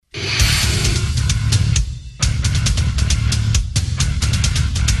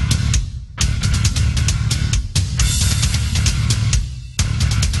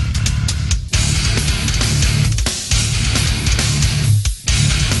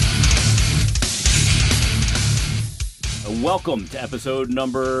and welcome to episode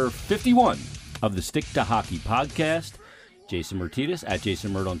number 51 of the Stick to Hockey podcast. Jason Murtitas at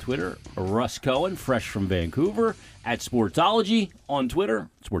Jason Murt on Twitter. Russ Cohen, fresh from Vancouver, at Sportsology on Twitter,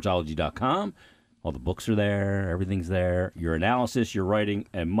 sportsology.com. All the books are there, everything's there, your analysis, your writing,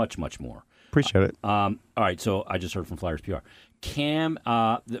 and much, much more. Appreciate it. All right, so I just heard from Flyers PR. Cam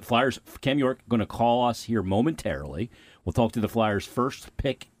York, going to call us here momentarily. We'll talk to the Flyers' first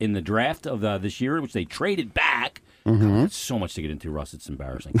pick in the draft of this year, which they traded back. Mm-hmm. God, so much to get into, Russ. It's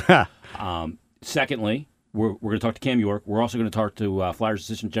embarrassing. Secondly, we're going to talk to Cam York. We're also going to talk to Flyers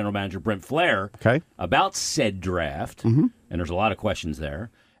Assistant General Manager Brent Flair about said draft, and there's a lot of questions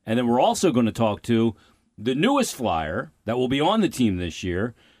there. And then we're also going to talk to the newest Flyer that will be on the team this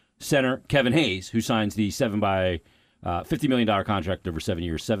year, center Kevin Hayes, who signs the $50 million contract over 7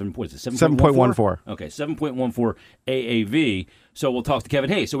 years. 7.14? Okay, 7.14 AAV. So we'll talk to Kevin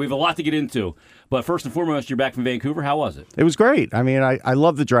Hayes. So we have a lot to get into. But first and foremost, you're back from Vancouver. How was it? It was great. I mean, I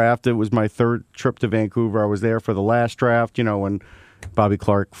love the draft. It was my third trip to Vancouver. I was there for the last draft, when Bobby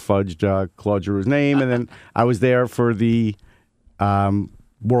Clark fudged Claude Giroux's name. And then I was there for the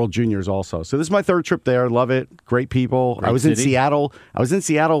World Juniors also. So this is my third trip there. Love it. Great people. Great I was city. in Seattle. I was in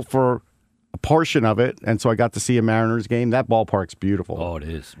Seattle for a portion of it, and so I got to see a Mariners game. That ballpark's beautiful. Oh, it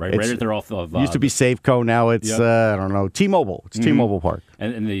is. Right there off of... used to be Safeco. Now it's, I don't know, T-Mobile. It's T-Mobile Park.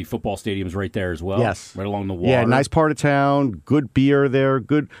 And the football stadium's right there as well. Yes. Right along the water. Yeah, nice part of town. Good beer there.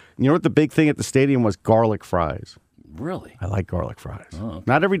 Good. You know what the big thing at the stadium was? Garlic fries. Really? I like garlic fries. Oh, okay.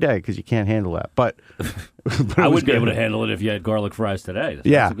 Not every day because you can't handle that. But, I wouldn't be able to handle it if you had garlic fries today.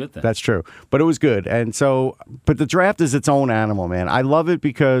 That's a good thing. That's true. But it was good. And so, but the draft is its own animal, man. I love it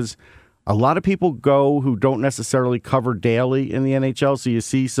because a lot of people go who don't necessarily cover daily in the NHL. So you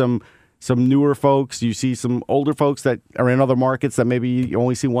see some newer folks, you see some older folks that are in other markets that maybe you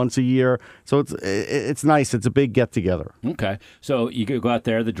only see once a year. So it's nice. It's a big get together. Okay, so you go out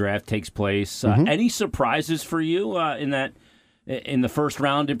there. The draft takes place. Any surprises for you in the first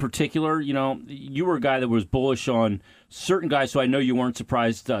round in particular? You were a guy that was bullish on certain guys, so I know you weren't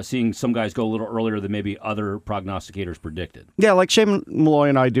surprised seeing some guys go a little earlier than maybe other prognosticators predicted. Yeah, like Shane Malloy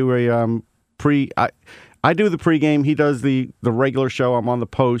and I do a I do the pregame. He does the regular show. I'm on the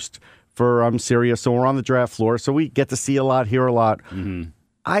post for Sirius, so we're on the draft floor, so we get to see a lot, hear a lot. Mm-hmm.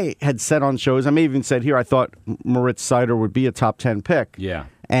 I had said on shows, I may have even said here, I thought Moritz Seider would be a top 10 pick. Yeah.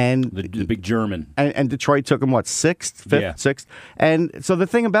 And the big German. And Detroit took him, sixth? And so the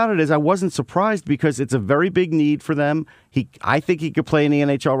thing about it is I wasn't surprised because it's a very big need for them. I think he could play in the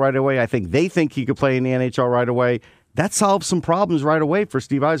NHL right away. I think they think he could play in the NHL right away. That solves some problems right away for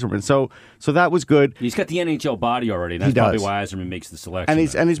Steve Yzerman. So that was good. He's got the NHL body already. That's probably why Yzerman makes the selection.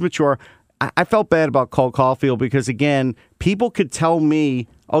 And he's mature. I felt bad about Cole Caulfield because, again, people could tell me,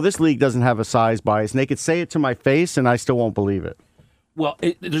 oh, this league doesn't have a size bias, and they could say it to my face, and I still won't believe it. Well,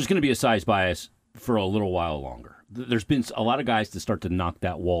 there's going to be a size bias for a little while longer. There's been a lot of guys to start to knock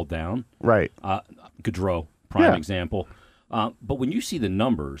that wall down. Right. Gaudreau, prime example. But when you see the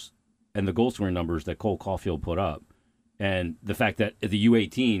numbers and the goal scoring numbers that Cole Caulfield put up, and the fact that at the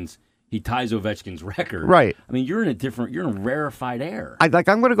U18s, he ties Ovechkin's record. Right. I mean, you're in rarefied air. I'm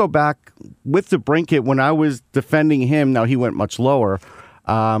going to go back with DeBrincat when I was defending him. Now, he went much lower.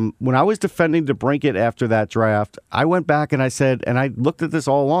 When I was defending DeBrincat after that draft, I went back and I said, and I looked at this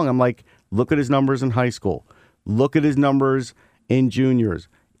all along. I'm like, look at his numbers in high school. Look at his numbers in juniors.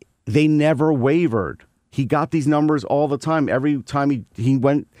 They never wavered. He got these numbers all the time. Every time he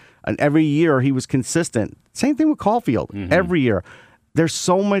went, and every year he was consistent. Same thing with Caulfield. Mm-hmm. Every year. There's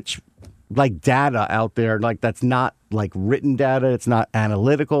so much data out there, that's not written data. It's not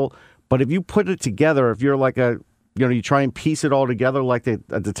analytical. But if you put it together, if you're you try and piece it all together like a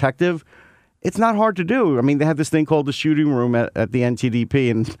detective, it's not hard to do. I mean, they have this thing called the shooting room at the NTDP,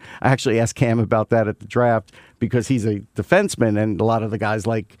 and I actually asked Cam about that at the draft because he's a defenseman, and a lot of the guys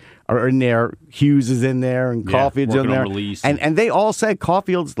are in there. Hughes is in there, and Caulfield's in there, and they all said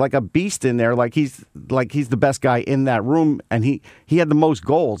Caulfield's like a beast in there, he's the best guy in that room, and he had the most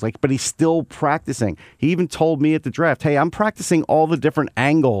goals, but he's still practicing. He even told me at the draft, "Hey, I'm practicing all the different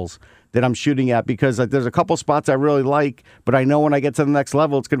angles that I'm shooting at because there's a couple spots I really like, but I know when I get to the next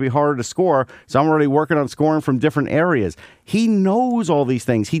level, it's going to be harder to score. So I'm already working on scoring from different areas." He knows all these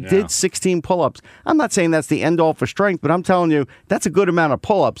things. He did 16 pull-ups. I'm not saying that's the end-all for strength, but I'm telling you, that's a good amount of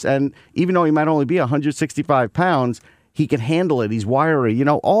pull-ups. And even though he might only be 165 pounds, he can handle it. He's wiry.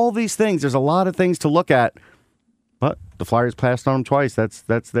 All these things. There's a lot of things to look at. But the Flyers passed on him twice. That's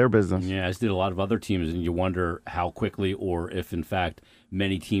their business. Yeah, as did a lot of other teams, and you wonder how quickly or if, in fact,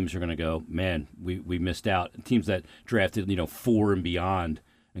 many teams are going to go, man, we missed out. Teams that drafted, 4 and beyond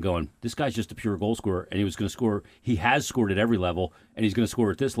and going, this guy's just a pure goal scorer, and he was going to score. He has scored at every level, and he's going to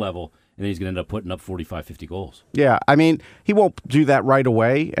score at this level, and then he's going to end up putting up 45, 50 goals. Yeah, I mean, he won't do that right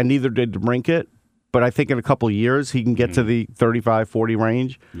away, and neither did DeBrincat. But I think in a couple of years, he can get to the 35, 40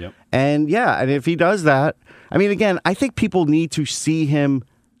 range. Yep. And, yeah, and if he does that, I mean, again, I think people need to see him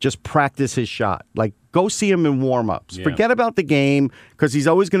just practice his shot. Like, go see him in warm-ups. Yeah. Forget about the game, because he's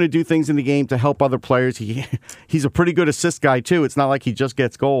always going to do things in the game to help other players. He's a pretty good assist guy, too. It's not like he just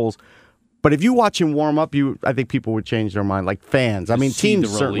gets goals. But if you watch him warm up, I think people would change their mind, like fans. I mean, teams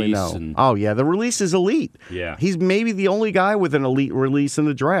certainly know. Oh, yeah, the release is elite. Yeah. He's maybe the only guy with an elite release in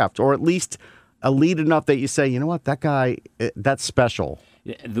the draft, or at least elite enough that you say, you know what, that guy, that's special.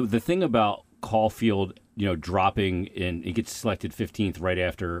 Yeah, the thing about Caulfield, dropping in, he gets selected 15th right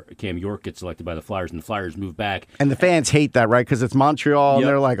after Cam York gets selected by the Flyers, and the Flyers move back. And the fans hate that, right? Because it's Montreal, and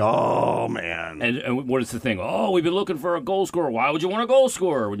they're like, oh, man. And what is the thing? Oh, we've been looking for a goal scorer. Why would you want a goal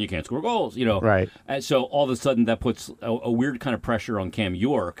scorer when you can't score goals? Right. And so all of a sudden that puts a weird kind of pressure on Cam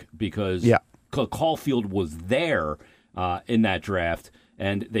York, because Caulfield was there in that draft.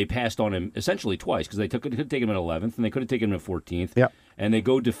 And they passed on him essentially twice, because they could have taken him at 11th, and they could have taken him at 14th. Yep. And they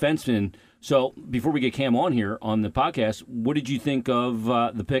go defenseman. So before we get Cam on here on the podcast, what did you think of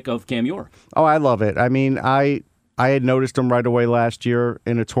the pick of Cam York? Oh, I love it. I mean, I had noticed him right away last year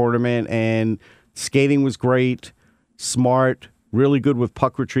in a tournament, and skating was great, smart, really good with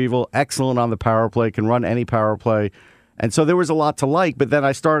puck retrieval, excellent on the power play, can run any power play. And so there was a lot to like, but then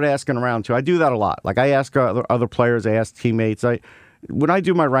I started asking around, too. I do that a lot. Like, I ask other players, I ask teammates, when I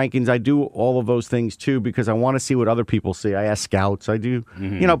do my rankings, I do all of those things, too, because I want to see what other people see. I ask scouts. I do,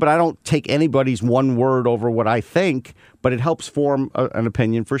 but I don't take anybody's one word over what I think, but it helps form an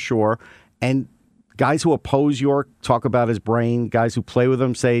opinion for sure. And guys who oppose York talk about his brain. Guys who play with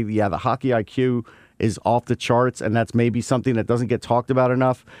him say, yeah, the hockey IQ is off the charts, and that's maybe something that doesn't get talked about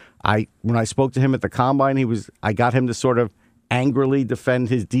enough. When I spoke to him at the Combine, I got him to sort of angrily defend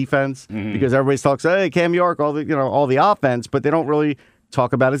his defense, because everybody talks, hey, Cam York, all the offense, but they don't really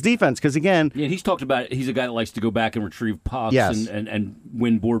talk about his defense, because again, he's talked about it. He's a guy that likes to go back and retrieve pucks and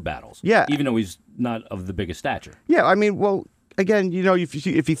win board battles. Yeah, even though he's not of the biggest stature. Yeah, I mean, well, again, if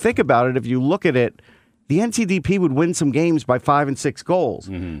you think about it, if you look at it, the NTDP would win some games by 5 and 6 goals.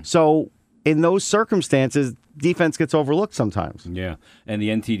 So in those circumstances, defense gets overlooked sometimes. Yeah, and the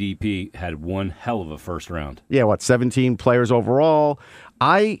NTDP had one hell of a first round. Yeah, 17 players overall.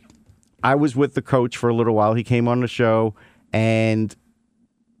 I was with the coach for a little while. He came on the show, and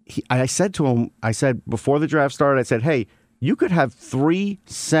I said to him, before the draft started, I said, hey, you could have 3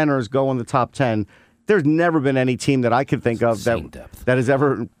 centers go in the top 10. There's never been any team that I could think of that has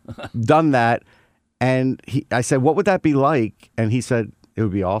ever done that. And I said, what would that be like? And he said, it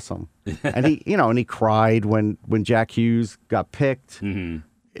would be awesome. And he cried when Jack Hughes got picked.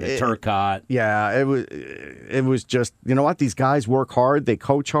 Turcotte. Yeah, it was just, you know what? These guys work hard. They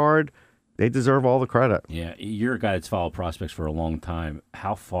coach hard. They deserve all the credit. Yeah, you're a guy that's followed prospects for a long time.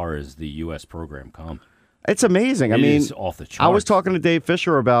 How far has the U.S. program come? It's amazing. It is off the charts. I was talking to Dave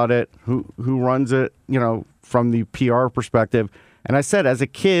Fisher about it, who runs it, from the PR perspective. And I said, as a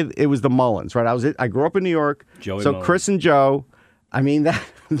kid, it was the Mullins, right? I grew up in New York. Joey so Mullins. Chris and Joe, I mean,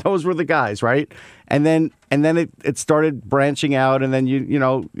 those were the guys, right? And then it started branching out, and then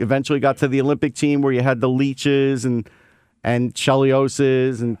you eventually got to the Olympic team where you had the Leaches and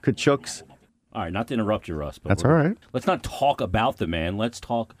Chelioses and Kachuks. All right, not to interrupt you, Russ, but that's all right. Let's not talk about the man. Let's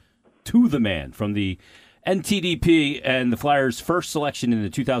talk to the man from the NTDP and the Flyers' first selection in the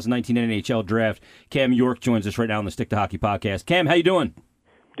 2019 NHL draft. Cam York joins us right now on the Stick to Hockey podcast. Cam, how you doing?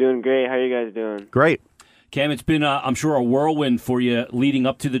 Doing great. How are you guys doing? Great. Cam, it's been, I'm sure, a whirlwind for you leading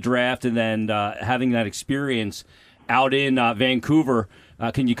up to the draft, and then having that experience out in Vancouver.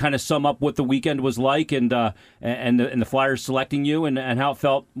 Can you kind of sum up what the weekend was like, and the Flyers selecting you, and how it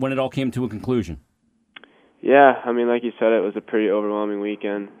felt when it all came to a conclusion? Yeah, I mean, like you said, it was a pretty overwhelming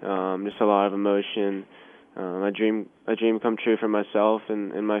weekend. Just a lot of emotion. A dream come true for myself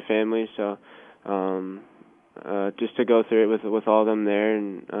and my family. So just to go through it with all of them there,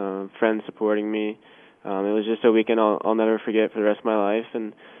 and friends supporting me. It was just a weekend I'll never forget for the rest of my life,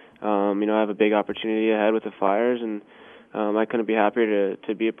 and I have a big opportunity ahead with the Flyers, and I couldn't be happier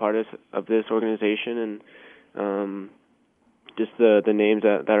to be a part of this organization, and just the names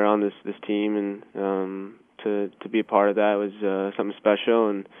that are on this team, and to be a part of that was something special.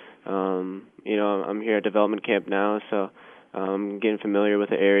 And I'm here at development camp now, so I'm getting familiar with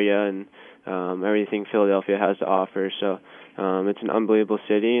the area and everything Philadelphia has to offer. So it's an unbelievable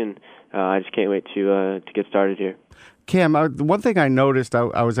city, and I just can't wait to get started here. Cam, one thing I noticed,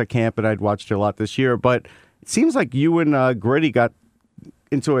 I was at camp and I'd watched you a lot this year, but it seems like you and Gritty got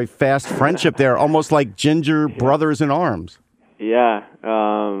into a fast friendship there, almost like ginger brothers in arms. Yeah.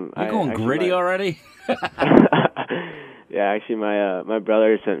 You're going gritty already? Yeah, actually, my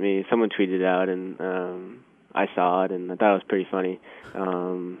brother sent me. Someone tweeted it out, and I saw it, and I thought it was pretty funny.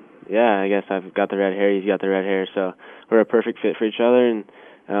 Yeah, I guess I've got the red hair. He's got the red hair, so we're a perfect fit for each other. And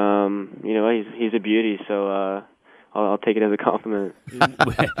he's a beauty, so I'll take it as a compliment.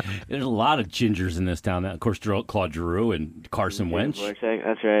 There's a lot of gingers in this town. Of course, Claude Giroux and Carson Wentz. That's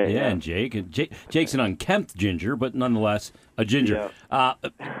right. Yeah, and Jake. Jake's an unkempt ginger, but nonetheless a ginger.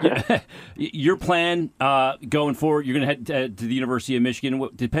 Yeah. Your plan going forward, you're going to head to the University of Michigan.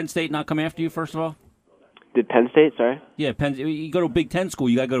 Did Penn State not come after you, first of all? Did Penn State, sorry? Yeah, you go to a Big Ten school,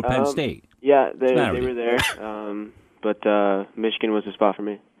 you got to go to Penn State. Yeah, they were there, but Michigan was the spot for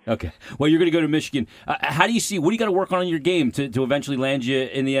me. Okay. Well, you're going to go to Michigan. How do you see? What do you got to work on in your game to eventually land you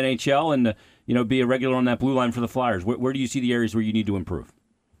in the NHL and be a regular on that blue line for the Flyers? Where do you see the areas where you need to improve?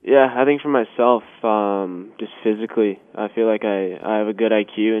 Yeah, I think for myself, just physically, I feel like I have a good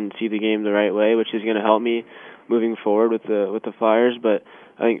IQ and see the game the right way, which is going to help me moving forward with the Flyers. But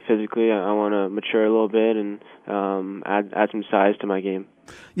I think physically, I want to mature a little bit and add some size to my game.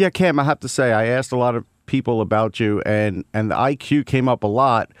 Yeah, Cam, I have to say, I asked a lot of people about you, and the IQ came up a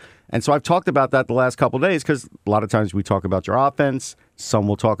lot. And so I've talked about that the last couple of days because a lot of times we talk about your offense. Some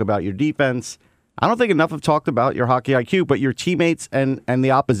will talk about your defense. I don't think enough have talked about your hockey IQ, but your teammates and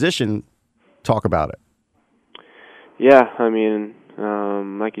the opposition talk about it. Yeah, I mean,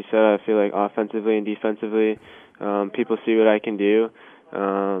 like you said, I feel like offensively and defensively, people see what I can do.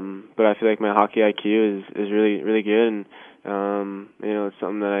 But I feel like my hockey IQ is really, really good, and it's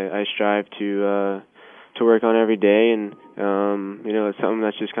something that I strive to work on every day, and it's something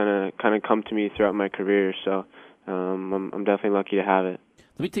that's just kind of come to me throughout my career. So I'm definitely lucky to have it.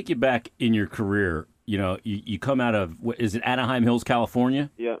 Let me take you back in your career. You come out of, is it Anaheim Hills, California?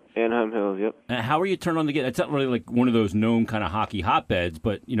 Yep, Anaheim Hills, yep. How are you turned on to get? It's not really like one of those known kind of hockey hotbeds,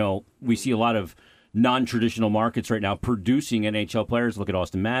 but we see a lot of non-traditional markets right now producing NHL players. Look at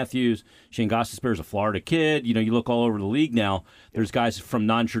Austin Matthews, Shane Gostisbehere is a Florida kid. You look all over the league now. There's guys from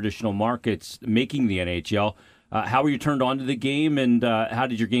non-traditional markets making the NHL. How were you turned on to the game, and how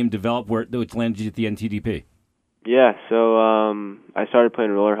did your game develop where it landed you at the NTDP? Yeah, so I started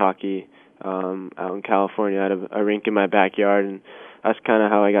playing roller hockey out in California. I had a rink in my backyard, and that's kind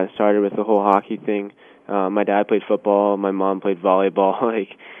of how I got started with the whole hockey thing. My dad played football. My mom played volleyball.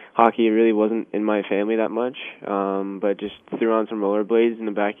 Hockey really wasn't in my family that much, but just threw on some rollerblades in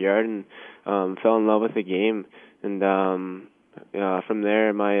the backyard and fell in love with the game. And from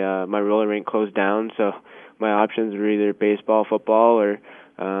there, my roller rink closed down, so my options were either baseball, football, or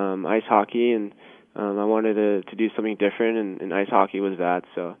ice hockey. And I wanted to do something different, and ice hockey was that.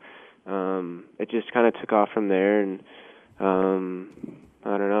 So it just kind of took off from there, and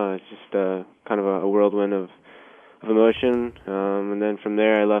I don't know, it's just kind of a whirlwind of emotion, and then from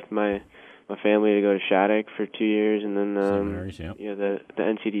there I left my family to go to Shattuck for 2 years, and then the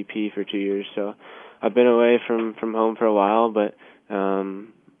NCDP for 2 years. So I've been away from home for a while, but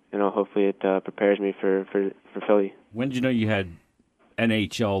hopefully it prepares me for Philly. When did you know you had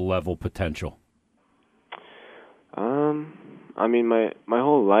NHL level potential? I mean, my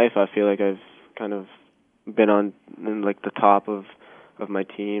whole life I feel like I've kind of been on like the top of my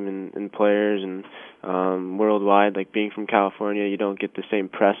team and players, and worldwide, like being from California, you don't get the same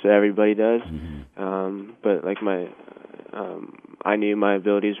press that everybody does. Mm-hmm. But like I knew my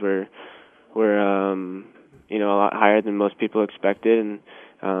abilities were a lot higher than most people expected, and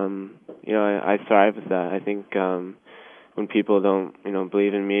I thrive with that. I think when people don't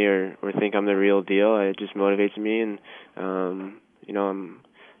believe in me or think I'm the real deal, it just motivates me, and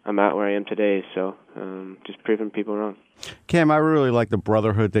I'm at where I am today, so just proving people wrong. Cam, I really like the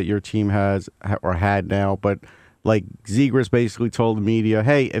brotherhood that your team has or had now, but like Zegras basically told the media,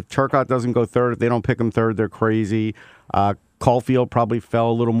 hey, if Turcotte doesn't go third, if they don't pick him third, they're crazy. Caulfield probably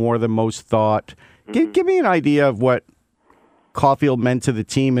fell a little more than most thought. Mm-hmm. Give me an idea of what Caulfield meant to the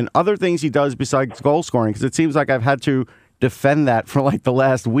team and other things he does besides goal scoring, because it seems like I've had to defend that for like the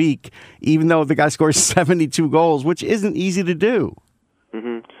last week, even though the guy scores 72 goals, which isn't easy to do.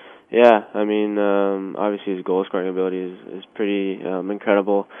 Mm-hmm. Yeah, I mean, obviously his goal-scoring ability is pretty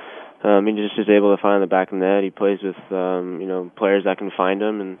incredible. He just is able to find the back of the net. He plays with, players that can find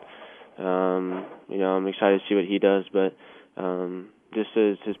him, and, I'm excited to see what he does. But just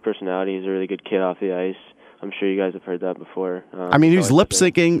his personality, he's a really good kid off the ice. I'm sure you guys have heard that before. He was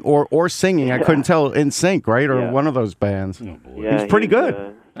lip-syncing or singing. Yeah. I couldn't tell, in sync, right? Or one of those bands. Oh, yeah, he's pretty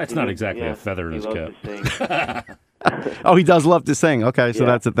good. That's not exactly a feather in his cap. Oh, he does love to sing. Okay, so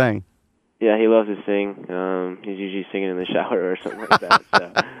that's a thing. Yeah, he loves to sing. He's usually singing in the shower or something like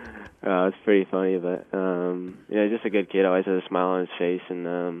that. So it's pretty funny, but yeah, just a good kid. Always has a smile on his face, and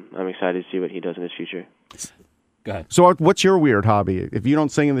I'm excited to see what he does in his future. Go ahead. So what's your weird hobby? If you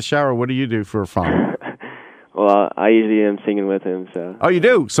don't sing in the shower, what do you do for fun? Well, I usually am singing with him. So. Oh, you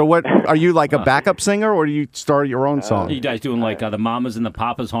do? So what, are you like a backup singer, or do you start your own song? Are you guys doing like the Mamas and the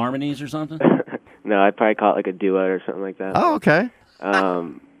Papas harmonies or something? No, I'd probably call it like a duet or something like that. Oh, okay.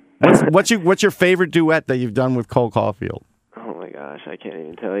 What's your favorite duet that you've done with Cole Caulfield? Oh my gosh, I can't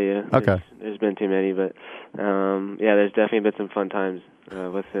even tell you. Okay. There's been too many, but yeah, there's definitely been some fun times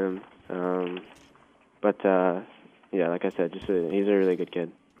with him. But yeah, like I said, he's a really good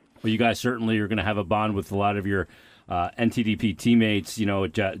kid. Well, you guys certainly are going to have a bond with a lot of your NTDP teammates. You know,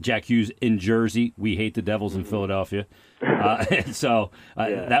 Jack Hughes in Jersey. We hate the Devils in Philadelphia. So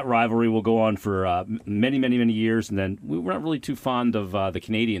that rivalry will go on for many, many, many years. And then we're not really too fond of the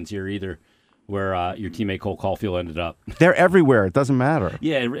Canadians here either, where your teammate Cole Caulfield ended up. They're everywhere. It doesn't matter.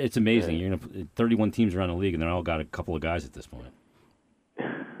 Yeah, it's amazing. You're 31 teams around the league, and they're all got a couple of guys at this point.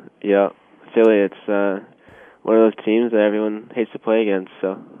 Yeah, Philly, it's one of those teams that everyone hates to play against.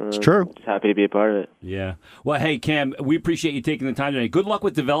 So it's true. Just happy to be a part of it. Yeah. Well, hey, Cam, we appreciate you taking the time today. Good luck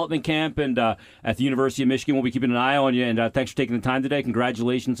with development camp and at the University of Michigan. We'll be keeping an eye on you, and thanks for taking the time today.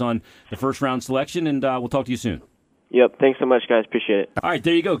 Congratulations on the first-round selection, and we'll talk to you soon. Yep. Thanks so much, guys. Appreciate it. All right,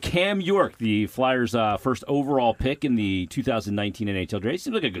 there you go. Cam York, the Flyers' first overall pick in the 2019 NHL draft.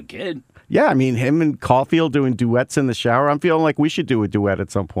 Seems like a good kid. Yeah, I mean, him and Caulfield doing duets in the shower. I'm feeling like we should do a duet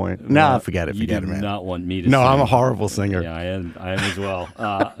at some point. Nah, forget it. Forget it, man. You do not want me to No, sing. I'm a horrible singer. Yeah, I am as well.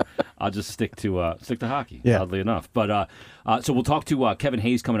 I'll just stick to hockey, oddly enough. But so we'll talk to Kevin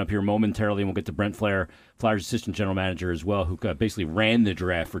Hayes coming up here momentarily, and we'll get to Brent Flahr, Flyers assistant general manager as well, who basically ran the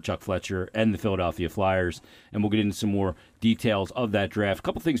draft for Chuck Fletcher and the Philadelphia Flyers. And we'll get into some more details of that draft. A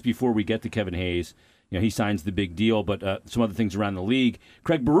couple things before we get to Kevin Hayes. You know, he signs the big deal, but some other things around the league.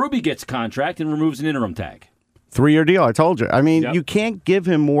 Craig Berube gets a contract and removes an interim tag. 3-year deal, I told you. I mean, you can't give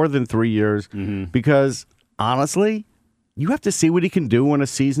him more than 3 years because, honestly, you have to see what he can do when a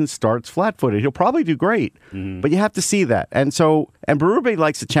season starts flat-footed. He'll probably do great, but you have to see that. And Berube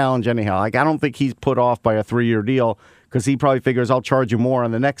likes a challenge anyhow. Like, I don't think he's put off by a 3-year deal because he probably figures I'll charge you more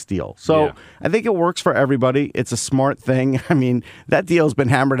on the next deal. So I think it works for everybody. It's a smart thing. I mean, that deal's been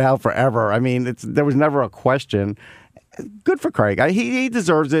hammered out forever. I mean, there was never a question. Good for Craig. He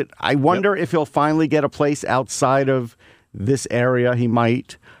deserves it. I wonder if he'll finally get a place outside of this area. He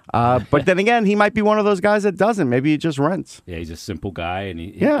might. But then again, he might be one of those guys that doesn't. Maybe he just rents. Yeah, he's a simple guy, and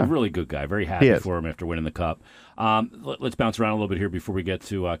he's a really good guy. Very happy for him after winning the Cup. Let's bounce around a little bit here before we get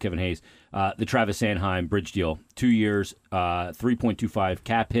to Kevin Hayes. The Travis Sanheim bridge deal, 2 years, 3.25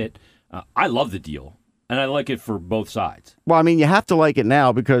 cap hit. I love the deal, and I like it for both sides. Well, I mean, you have to like it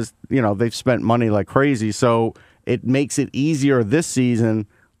now because, you know, they've spent money like crazy, so it makes it easier this season.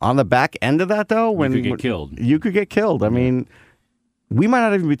 On the back end of that, though, when you could get killed. You could get killed. I mean, we might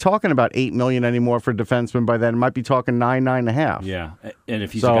not even be talking about $8 million anymore for defensemen by then. It might be talking $9.5. Yeah, and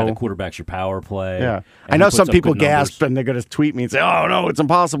if he's a guy that quarterbacks your power play. Yeah, I know some people gasp and they're going to tweet me and say, "Oh no, it's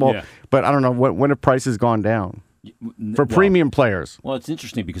impossible." Yeah. But I don't know when have prices gone down for premium players. Well, it's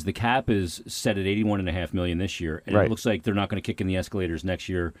interesting because the cap is set at $81.5 million this year, and it looks like they're not going to kick in the escalators next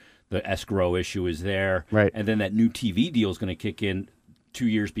year. The escrow issue is there, and then that new TV deal is going to kick in 2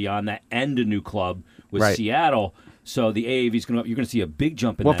 years beyond that, and a new club with Seattle. So the AAV's you're going to see a big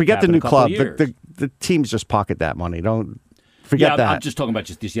jump in. Well, forget the new club. The teams just pocket that money. Don't forget that. I'm just talking about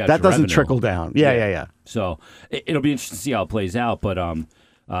just the that doesn't trickle down. Yeah. So it'll be interesting to see how it plays out. But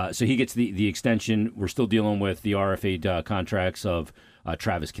so he gets the extension. We're still dealing with the RFA contracts of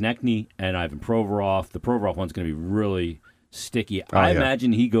Travis Konechny and Ivan Provorov. The Provorov one's going to be really sticky. I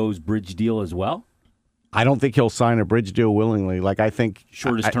imagine he goes bridge deal as well. I don't think he'll sign a bridge deal willingly. Like I think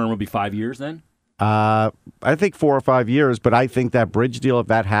shortest term will be 5 years then. I think 4 or 5 years, but I think that bridge deal, if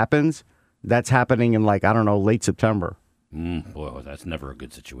that happens, that's happening in late September. Boy, that's never a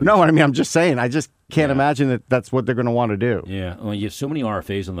good situation. No, I mean, I'm just saying. I just can't imagine that that's what they're going to want to do. Yeah, well, you have so many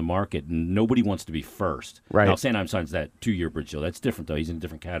RFAs on the market, and nobody wants to be first. Right. Now, Sanheim signs that 2-year bridge deal. That's different, though. He's in a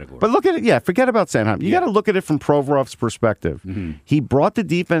different category. But look at it. Yeah, forget about Sanheim. You got to look at it from Provorov's perspective. He brought the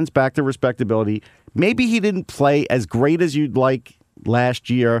defense back to respectability. Maybe he didn't play as great as you'd like last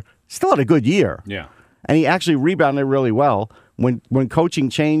year. Still had a good year. Yeah. And he actually rebounded really well. When coaching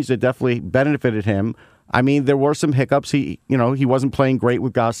changed, it definitely benefited him. I mean, there were some hiccups. He wasn't playing great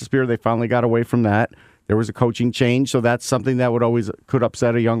with Gostisbehere. They finally got away from that. There was a coaching change, so that's something that could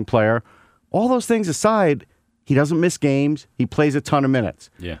upset a young player. All those things aside, He doesn't miss games. He plays a ton of minutes.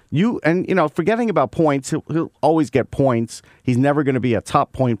 Yeah. Forgetting about points, he'll always get points. He's never going to be a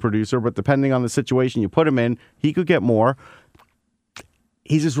top point producer, but depending on the situation you put him in, he could get more.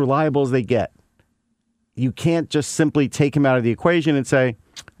 He's as reliable as they get. You can't just simply take him out of the equation and say,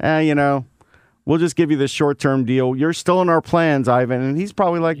 we'll just give you this short-term deal. You're still in our plans, Ivan. And he's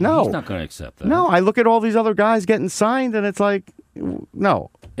probably like, no. He's not going to accept that. No, I look at all these other guys getting signed, and it's like,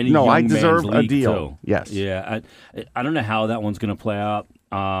 no. No, I deserve a deal. Too. Yes. Yeah. I don't know how that one's going to play out.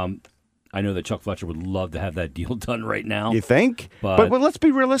 I know that Chuck Fletcher would love to have that deal done right now. You think? But let's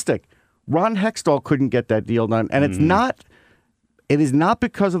be realistic. Ron Hextall couldn't get that deal done, and it's not. It is not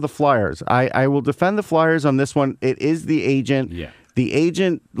because of the Flyers. I will defend the Flyers on this one. It is the agent. Yeah. The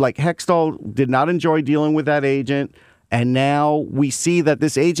agent, like Hextall, did not enjoy dealing with that agent. And now we see that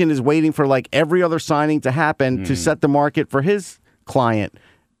this agent is waiting for like every other signing to happen to set the market for his client.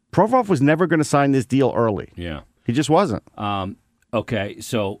 Provorov was never going to sign this deal early. Yeah. He just wasn't. Okay,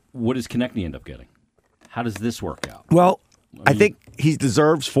 so what does Konechny end up getting? How does this work out? Well, I think he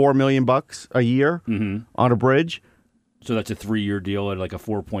deserves $4 million a year on a bridge. So that's a 3-year deal at like a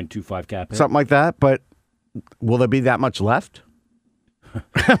 4.25 cap hit? Something like that. But will there be that much left?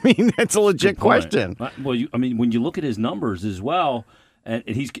 I mean, that's a legit question. Well, when you look at his numbers as well, and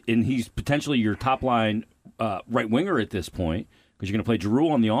he's potentially your top line right winger at this point because you're going to play Giroux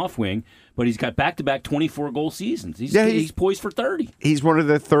on the off wing, but he's got back-to-back 24-goal seasons. He's poised for 30. He's one of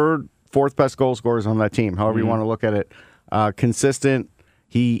the third, fourth best goal scorers on that team. However you want to look at it, consistent.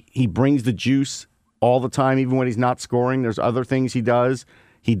 He brings the juice all the time, even when he's not scoring. There's other things he does.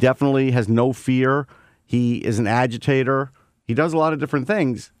 He definitely has no fear. He is an agitator. He does a lot of different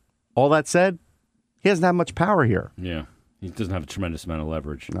things. All that said, he doesn't have much power here. Yeah, he doesn't have a tremendous amount of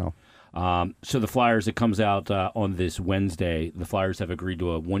leverage. No. So the Flyers, it comes out on this Wednesday, the Flyers have agreed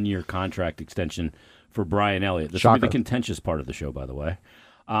to a 1-year contract extension for Brian Elliott. This will be the contentious part of the show, by the way,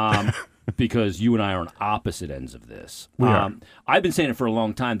 because you and I are on opposite ends of this. We are. I've been saying it for a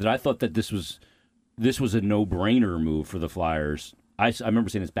long time that I thought that this was a no-brainer move for the Flyers. I remember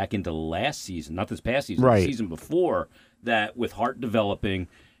saying this back into last season, not this past season, right. The season before, that with Hart developing,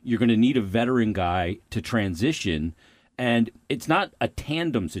 you're going to need a veteran guy to transition. And it's not a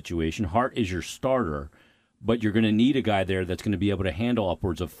tandem situation. Hart is your starter, but you're going to need a guy there that's going to be able to handle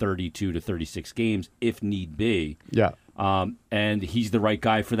upwards of 32 to 36 games if need be. Yeah. And he's the right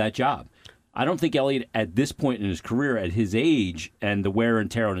guy for that job. I don't think Elliott, at this point in his career, at his age and the wear and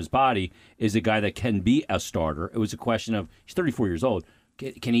tear on his body, is a guy that can be a starter. It was a question of, he's 34 years old.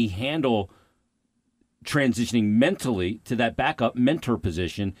 Can he handle transitioning mentally to that backup mentor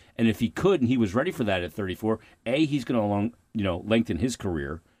position? And if he could, and he was ready for that at 34, A, he's going to lengthen his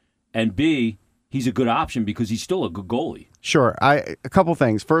career, and B, he's a good option because he's still a good goalie. Sure. A couple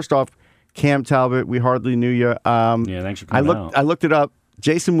things. First off, Cam Talbot, we hardly knew you. Yeah, thanks for coming out. I looked it up.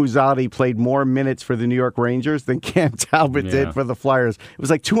 Jason Muzzatti played more minutes for the New York Rangers than Cam Talbot did for the Flyers. It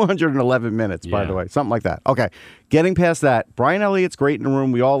was like 211 minutes, by the way, something like that. Okay, getting past that, Brian Elliott's great in the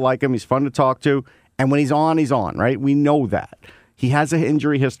room. We all like him. He's fun to talk to. And when he's on, right? We know that. He has an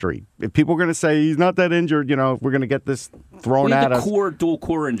injury history. If people are going to say he's not that injured, we're going to get this thrown at us. Dual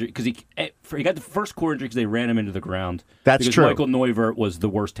core injury, because he got the first core injury because they ran him into the ground. That's because true. Michael Neuvirth was the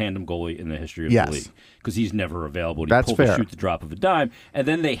worst tandem goalie in the history of the league because he's never available. He pulled the shoot the drop of a dime. And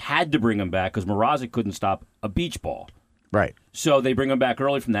then they had to bring him back because Mrazek couldn't stop a beach ball. Right. So they bring him back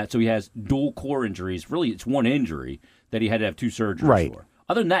early from that. So he has dual core injuries. Really, it's one injury that he had to have 2 surgeries for.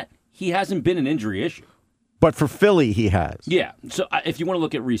 Other than that, he hasn't been an injury issue. But for Philly, he has. Yeah. So if you want to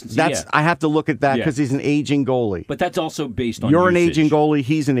look at recency, I have to look at that because he's an aging goalie. But that's also based on You're usage. an aging goalie.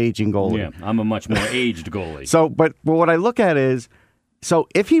 He's an aging goalie. Yeah, I'm a much more aged goalie. So, but what I look at is, so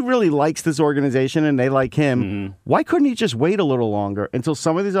if he really likes this organization and they like him, why couldn't he just wait a little longer until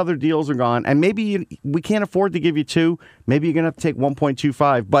some of these other deals are gone? And maybe we can't afford to give you 2. Maybe you're going to have to take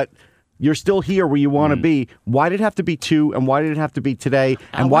 1.25. But you're still here where you want to be. Why did it have to be 2? And why did it have to be today?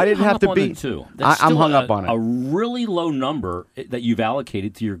 And why did it have to be 2? I'm hung up on it. A really low number that you've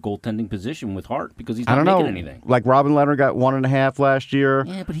allocated to your goaltending position with Hart because he's not making anything. Like Robin Leonard got 1.5 last year.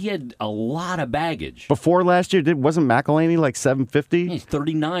 Yeah, but he had a lot of baggage. Before last year, wasn't McElhaney like 750? Yeah, he's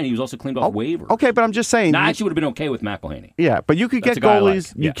 39. He was also claimed off waivers. Okay, but I'm just saying. I actually would have been okay with McElhaney. Yeah, but you could get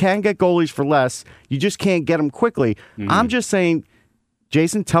goalies. You can get goalies for less. You just can't get them quickly. I'm just saying.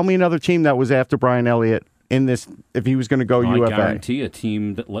 Jason, tell me another team that was after Brian Elliott in this, if he was going to go UFA. I guarantee a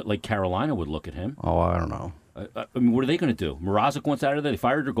team that like Carolina would look at him. Oh, I don't know. I mean, what are they going to do? Mrazek wants out of there. They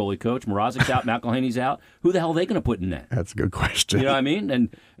fired their goalie coach. Mrazek's out. McElhaney's out. Who the hell are they going to put in net? That's a good question. You know what I mean?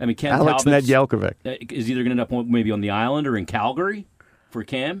 And Ken Alex Talbot's, Nedjelkovic is either going to end up maybe on the island or in Calgary. for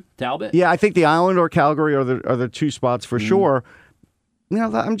Cam Talbot? Yeah, I think the Island or Calgary are the two spots for sure. You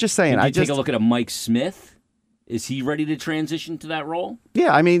know, I'm just saying. And take a look at a Mike Smith. Is he ready to transition to that role?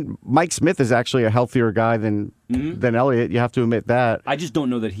 Yeah, I mean, Mike Smith is actually a healthier guy than Elliott. You have to admit that. I just don't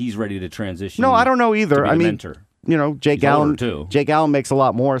know that he's ready to transition. No, I don't know either. I mean, mentor. You know, Jake Allen. Jake Allen makes a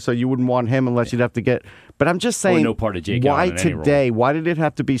lot more, so you wouldn't want him unless you'd have to get. But I'm just saying, no part of Jake Allen in any today? role. Why did it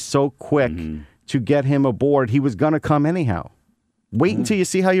have to be so quick to get him aboard? He was going to come anyhow. Wait until you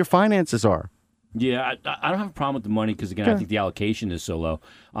see how your finances are. Yeah, I don't have a problem with the money because, again, I think the allocation is so low.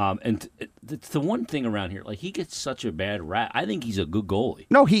 And it's the one thing around here. Like, he gets such a bad rap. I think he's a good goalie.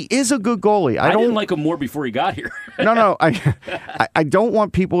 No, he is a good goalie. I didn't like him more before he got here. No. I don't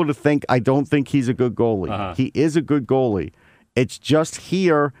want people to think I don't think he's a good goalie. He is a good goalie. It's just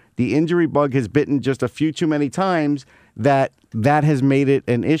here, the injury bug has bitten just a few too many times that has made it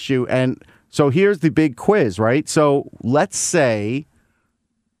an issue. And so here's the big quiz, right? So let's say,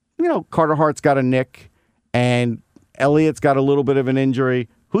 you know, Carter Hart's got a nick and Elliott's got a little bit of an injury.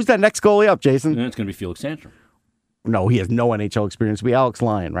 Who's that next goalie up, Jason? And it's going to be Felix Sandstrom. No, he has no NHL experience. It'll be Alex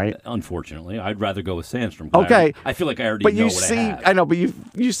Lyon, right? Unfortunately, I'd rather go with Sandstrom. Okay. I feel like I already but know you what see, I have. I know, but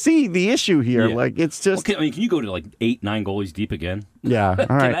you see the issue here. Yeah. Like, it's just... Well, can you go to like 8-9 goalies deep again? Yeah, all right.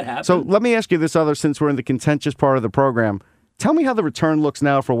 Can that happen? So let me ask you this other, since we're in the contentious part of the program. Tell me how the return looks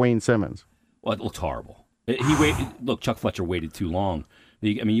now for Wayne Simmons. Well, it looks horrible. He waited. Look, Chuck Fletcher waited too long.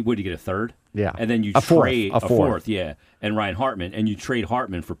 I mean, would you get a third? Yeah. And then you trade a fourth, yeah, and Ryan Hartman, and you trade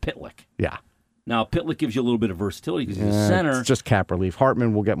Hartman for Pitlick. Yeah. Now, Pitlick gives you a little bit of versatility because he's a center. It's just cap relief.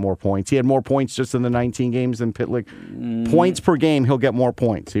 Hartman will get more points. He had more points just in the 19 games than Pitlick. Points per game, he'll get more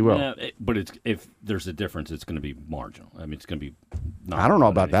points. He will. Yeah, but if there's a difference, it's going to be marginal. I mean, it's going to be. I don't know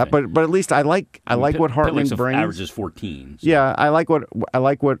about that, but at least I like what Hartman brings. Averages 14. So. Yeah, I like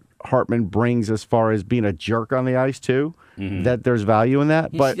what Hartman brings as far as being a jerk on the ice too. That there's value in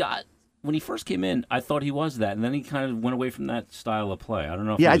that, but. When he first came in, I thought he was that, and then he kind of went away from that style of play. I don't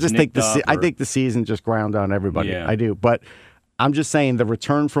know. I just think I think the season just ground on everybody. Yeah. I do, but I'm just saying the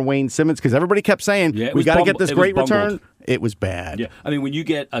return for Wayne Simmons, because everybody kept saying we got to get this great return. It was bad. Yeah, I mean when you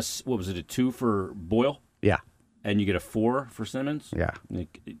get a 2 for Boyle, yeah, and you get a 4 for Simmons, yeah,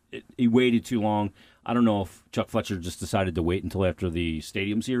 he waited too long. I don't know if Chuck Fletcher just decided to wait until after the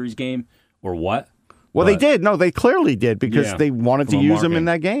Stadium Series game or what. Well, they did. No, they clearly did because they wanted to use him in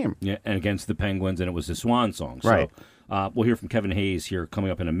that game. Yeah, and against the Penguins, and it was his swan song. So, right. We'll hear from Kevin Hayes here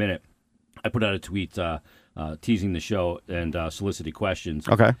coming up in a minute. I put out a tweet teasing the show and soliciting questions.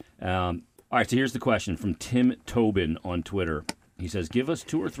 Okay. All right, so here's the question from Tim Tobin on Twitter. He says, give us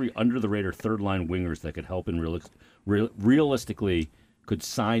 2 or 3 under-the-radar third-line wingers that could help and realistically could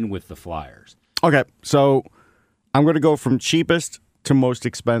sign with the Flyers. Okay, so I'm going to go from cheapest to most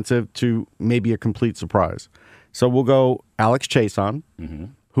expensive to maybe a complete surprise. So we'll go Alex Chiasson,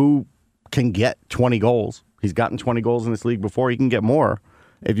 who can get 20 goals. He's gotten 20 goals in this league before. He can get more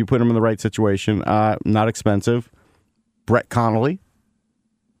if you put him in the right situation. Not expensive. Brett Connolly.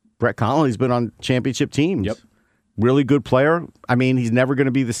 Brett Connolly's been on championship teams. Yep. Really good player. I mean, he's never going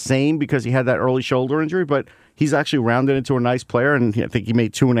to be the same because he had that early shoulder injury, but he's actually rounded into a nice player, and I think he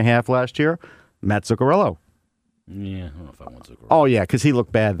made 2.5 last year. Matt Zuccarello. Yeah, I don't know if I want Zuccarello. Oh, yeah, because he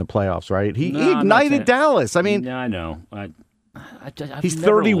looked bad in the playoffs, right? He ignited Dallas. I mean, yeah, I know. He's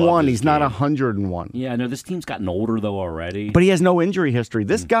 31. He's not 101. Yeah, I know. This team's gotten older, though, already. But he has no injury history.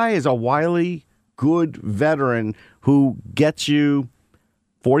 This guy is a wily, good veteran who gets you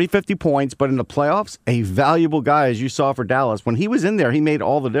 40, 50 points, but in the playoffs, a valuable guy, as you saw for Dallas. When he was in there, he made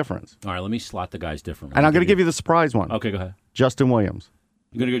all the difference. All right, let me slot the guys differently. And I'm going to give you the surprise one. Okay, go ahead. Justin Williams.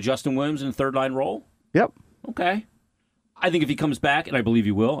 You're going to go Justin Williams in a third-line role? Yep. Okay. I think if he comes back, and I believe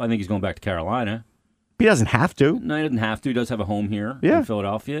he will, I think he's going back to Carolina. He doesn't have to. No, he doesn't have to. He does have a home here in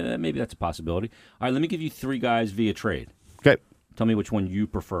Philadelphia. Maybe that's a possibility. All right, let me give you 3 guys via trade. Okay. Tell me which one you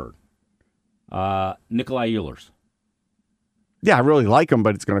preferred. Nikolai Ehlers. Yeah, I really like him,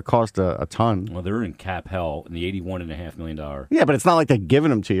 but it's going to cost a ton. Well, they're in cap hell in the $81.5 million. Yeah, but it's not like they're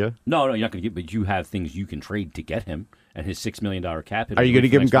giving him to you. No, you're not going to get. But you have things you can trade to get him, and his $6 million cap hit. Are you going to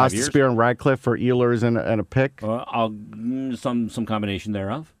give him Gostisbehere and Radcliffe for Ehlers and a pick? Some combination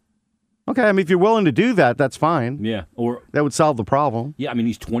thereof. Okay, I mean, if you're willing to do that, that's fine. Yeah, or that would solve the problem. Yeah, I mean,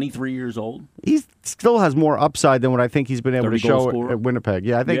 he's 23 years old. He still has more upside than what I think he's been able to show at Winnipeg.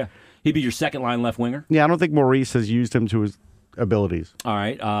 Yeah, I think he'd be your second line left winger. Yeah, I don't think Maurice has used him to his abilities. All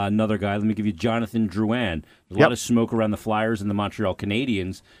right, another guy. Let me give you Jonathan Drouin. There's a lot of smoke around the Flyers and the Montreal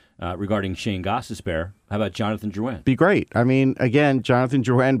Canadiens regarding Shane Gostisbehere. How about Jonathan Drouin? Be great. I mean, again, Jonathan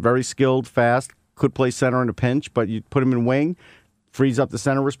Drouin, very skilled, fast, could play center in a pinch, but you put him in wing, frees up the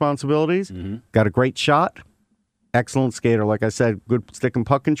center responsibilities. Got a great shot. excellent skater. Like I said, good stick and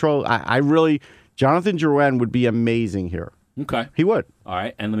puck control. I really, Jonathan Drouin would be amazing here. Okay. He would. All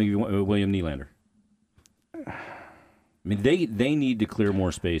right, and let me give you William Nylander. I mean, they need to clear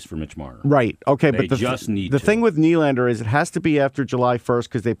more space for Mitch Marner. Right. Okay, They but the thing with Nylander is it has to be after July 1st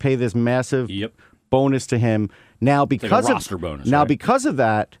because they pay this massive bonus to him. Now, because like a roster bonus. Now, right? because of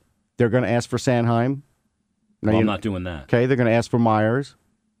that, they're going to ask for Sanheim. Well, I'm not doing that. Okay, they're going to ask for Myers.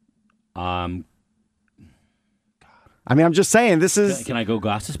 I mean, I'm just saying this is. Can I go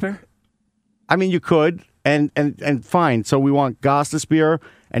Gostisbehere? I mean, you could, and fine. So we want Gostisbehere,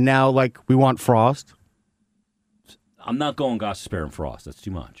 and now like we want Frost. I'm not going Gostisbehere and Frost. That's too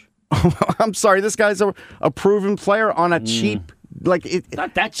much. I'm sorry. This guy's a proven player on a cheap. Like it's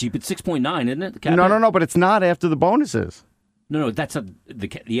not that cheap. It's 6.9, isn't it? No. But it's not after the bonuses. No. That's the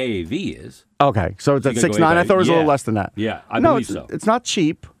AAV is. Okay, so it's at 6.9. I thought it was a little less than that. Yeah, I believe so. It's not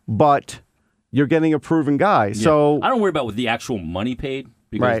cheap, but you're getting a proven guy. Yeah. So I don't worry about with the actual money paid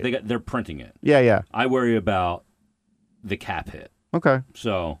because they're printing it. Yeah. I worry about the cap hit. Okay.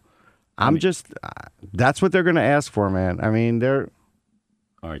 So that's what they're going to ask for, man. I mean, they're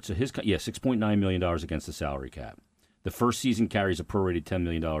all right. So $6.9 million against the salary cap. The first season carries a prorated $10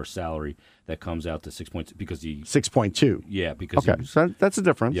 million salary that comes out to 6 points because he 6.2. Yeah, because so that's a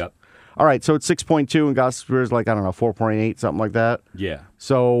difference. Yep. All right, so it's 6.2 and Gostisbehere's like 4.8, something like that. Yeah.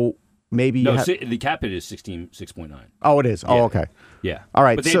 So maybe the cap hit is 6.9. Oh, it is. Yeah. Oh, okay. Yeah. All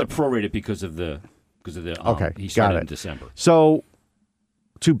right. But they had to prorate it because of the okay. He started in December. So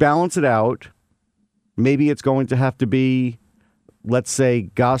to balance it out, maybe it's going to have to be, let's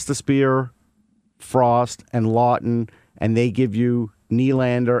say, Gostisbehere, Frost, and Lawton, and they give you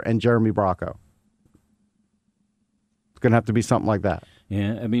Nylander and Jeremy Bracco. It's going to have to be something like that.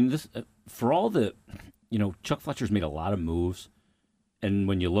 Yeah, I mean, this for all the, Chuck Fletcher's made a lot of moves, and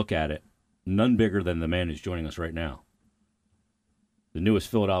when you look at it, none bigger than the man who's joining us right now. The newest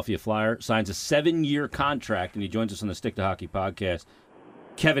Philadelphia Flyer signs a 7-year contract, and he joins us on the Stick to Hockey podcast.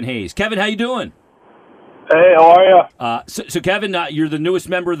 Kevin Hayes. Kevin, how you doing? Hey, how are you? So Kevin, you're the newest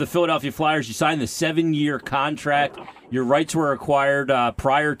member of the Philadelphia Flyers. You signed the 7-year contract. Your rights were acquired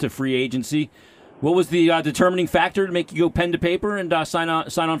prior to free agency. What was the determining factor to make you go pen to paper and sign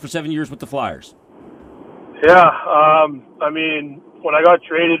on for 7 years with the Flyers? Yeah, I mean, when I got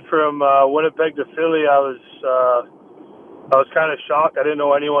traded from Winnipeg to Philly, I was kind of shocked. I didn't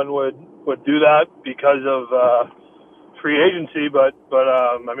know anyone would do that because of free agency, but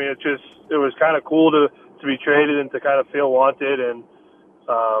I mean, it was kind of cool to be traded and to kind of feel wanted. And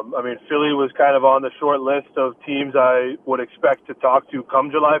I mean, Philly was kind of on the short list of teams I would expect to talk to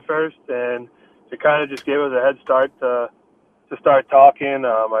come July 1st, and it kind of just gave us a head start to start talking.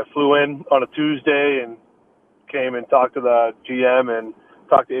 I flew in on a Tuesday and came and talked to the GM and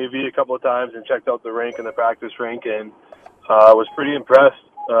talked to AV a couple of times and checked out the rink and the practice rink, and I was pretty impressed.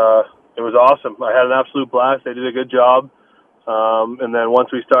 It was awesome. I had an absolute blast. They did a good job. And then once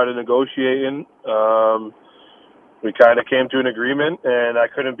we started negotiating, we kind of came to an agreement, and I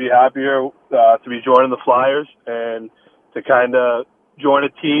couldn't be happier to be joining the Flyers and to kind of join a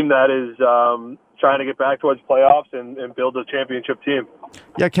team that is trying to get back towards playoffs and build a championship team.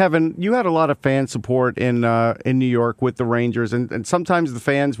 Yeah, Kevin, you had a lot of fan support in New York with the Rangers, and sometimes the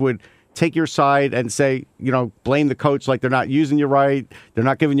fans would take your side and say, blame the coach, like they're not using you right, they're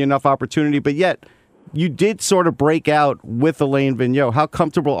not giving you enough opportunity, but yet you did sort of break out with Alain Vigneault. How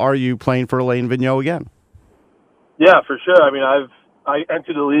comfortable are you playing for Alain Vigneault again? Yeah, for sure. I mean, I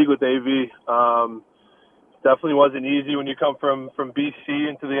entered the league with AV. Definitely wasn't easy when you come from BC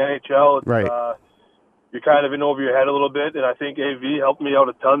into the NHL. Right. You're kind of in over your head a little bit, and I think AV helped me out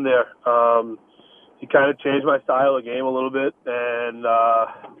a ton there. He kind of changed my style of game a little bit, and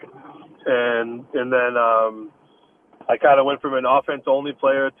then I kind of went from an offense-only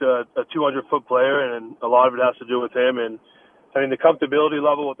player to a 200-foot player, and a lot of it has to do with him. And I mean, the comfortability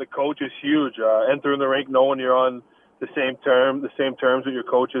level with the coach is huge. Entering the rink knowing you're on the same terms with your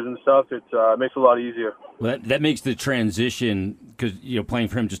coaches and stuff, it makes it a lot easier. Well, that makes the transition, because playing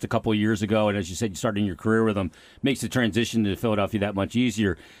for him just a couple of years ago, and as you said, you started your career with him, makes the transition to Philadelphia that much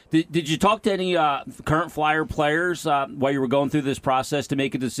easier. Did you talk to any current Flyer players while you were going through this process to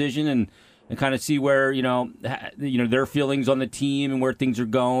make a decision and kind of see where their feelings on the team and where things are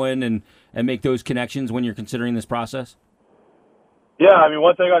going, and make those connections when you're considering this process? Yeah, I mean,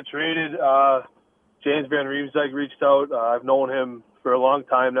 once I got traded, James Van Riemsdyk reached out. I've known him for a long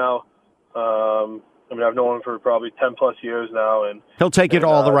time now. I mean, I've known him for probably 10-plus years now. And he'll take you to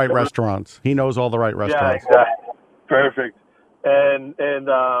all the right restaurants. He knows all the right restaurants. Yeah, exactly. Perfect. And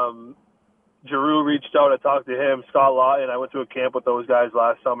Giroux reached out. I talked to him. Scott Lawton. I went to a camp with those guys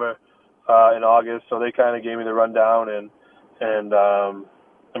last summer. in August, so they kind of gave me the rundown, and I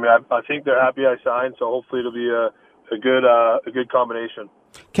mean, I think they're happy I signed, so hopefully it'll be a good combination.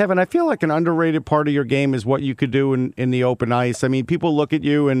 Kevin, I feel like an underrated part of your game is what you could do in the open ice. I mean, people look at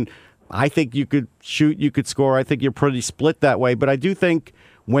you, and I think you could shoot, you could score. I think you're pretty split that way, but I do think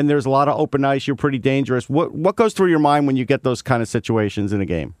when there's a lot of open ice, you're pretty dangerous. What goes through your mind when you get those kind of situations in a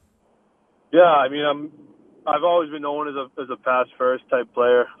game? Yeah, I mean, I've always been known as a pass first type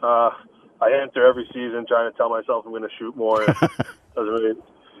player. I enter every season trying to tell myself I'm going to shoot more.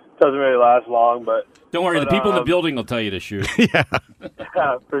 Doesn't really last long, but don't worry, the people in the building will tell you to shoot. Yeah,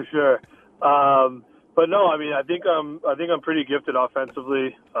 for sure. But no, I mean, I think I'm pretty gifted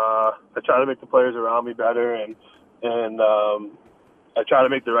offensively. I try to make the players around me better, and I try to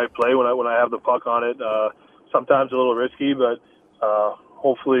make the right play when I have the puck on it. Sometimes a little risky, but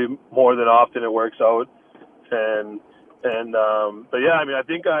hopefully more than often it works out. But yeah, I mean, I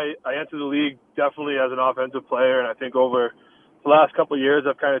think I entered the league definitely as an offensive player, and I think over the last couple of years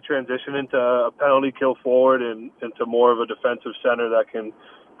I've kind of transitioned into a penalty kill forward and into more of a defensive center that can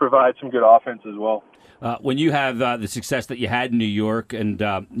provide some good offense as well. When you have the success that you had in New York and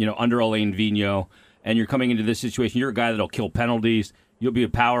under Alain Vigneault, and you're coming into this situation, you're a guy that'll kill penalties. You'll be a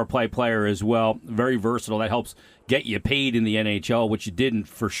power play player as well. Very versatile. That helps get you paid in the NHL, which you didn't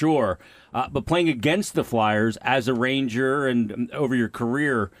for sure. But playing against the Flyers as a Ranger and over your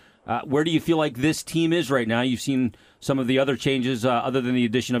career, where do you feel like this team is right now? You've seen some of the other changes other than the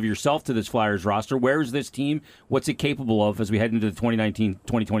addition of yourself to this Flyers roster. Where is this team? What's it capable of as we head into the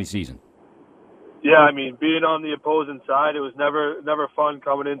 2019-2020 season? Yeah, I mean, being on the opposing side, it was never fun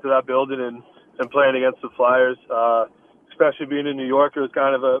coming into that building and playing against the Flyers. Especially being in New York, it was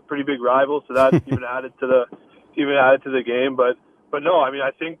kind of a pretty big rival, so that even added to the game. But no, I mean,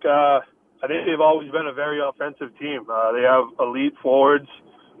 I think they've always been a very offensive team. They have elite forwards,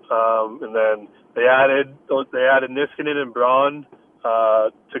 and then they added Niskanen and Braun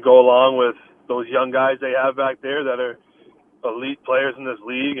to go along with those young guys they have back there that are elite players in this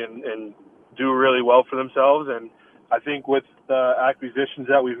league and do really well for themselves. And I think with the acquisitions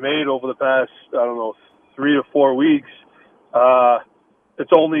that we've made over the past 3 to 4 weeks.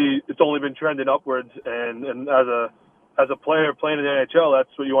 It's only been trending upwards, and as a player playing in the NHL,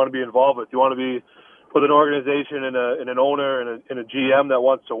 that's what you want to be involved with. You want to be with an organization and an owner and a GM that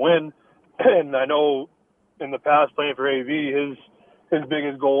wants to win. And I know in the past playing for AV, his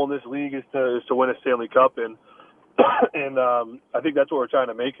biggest goal in this league is to win a Stanley Cup, and I think that's what we're trying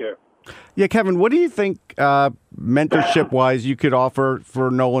to make here. Yeah, Kevin, what do you think mentorship-wise you could offer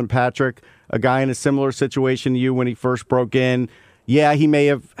for Nolan Patrick, a guy in a similar situation to you when he first broke in? Yeah, he may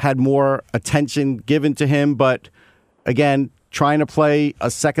have had more attention given to him, but again, trying to play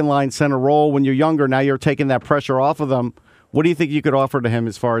a second-line center role when you're younger, now you're taking that pressure off of them. What do you think you could offer to him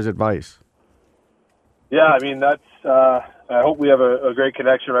as far as advice? Yeah, I mean, that's. I hope we have a great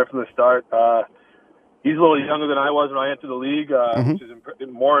connection right from the start. He's a little younger than I was when I entered the league, which is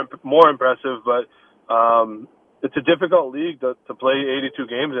more impressive. But it's a difficult league to play 82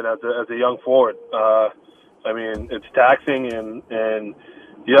 games in as a young forward. I mean, it's taxing, and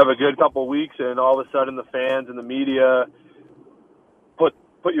you have a good couple of weeks, and all of a sudden the fans and the media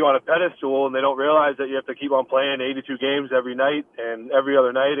put you on a pedestal, and they don't realize that you have to keep on playing 82 games every night and every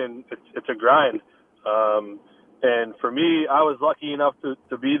other night, and it's a grind. And for me, I was lucky enough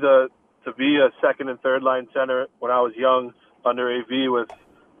to be a second and third line center when I was young under AV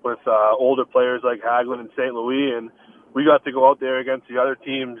with older players like Hagelin and St. Louis, and we got to go out there against the other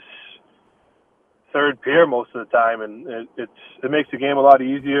team's third pair most of the time, and it makes the game a lot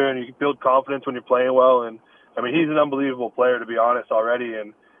easier, and you can build confidence when you're playing well. And I mean, he's an unbelievable player, to be honest, already,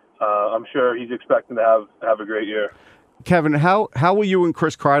 and I'm sure he's expecting to have a great year. Kevin, how will you and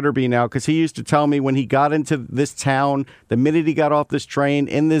Chris Kreider be now? Because he used to tell me when he got into this town, the minute he got off this train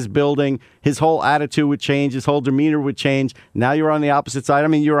in this building, his whole attitude would change, his whole demeanor would change. Now you're on the opposite side. I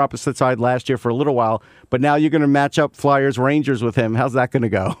mean, you were opposite side last year for a little while, but now you're going to match up Flyers Rangers with him. How's that going to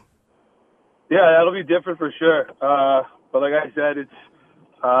go? Yeah, that'll be different for sure. But like I said,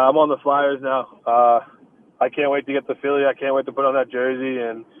 I'm on the Flyers now. I can't wait to get to Philly. I can't wait to put on that jersey,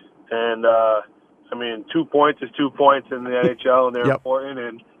 and I mean, 2 points is 2 points in the NHL, and they're important,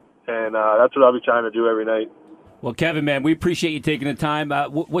 and that's what I'll be trying to do every night. Well, Kevin, man, we appreciate you taking the time.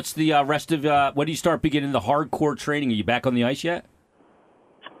 What's the rest of when do you start beginning the hardcore training? Are you back on the ice yet?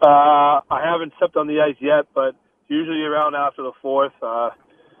 I haven't stepped on the ice yet, but usually around after the 4th.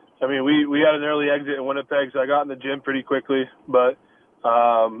 I mean, we had an early exit in Winnipeg, so I got in the gym pretty quickly, but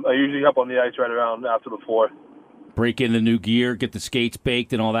I usually hop on the ice right around after the 4th. Break in the new gear, get the skates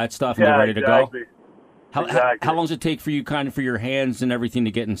baked and all that stuff, and get ready to go? Exactly. How long does it take for you, kind of for your hands and everything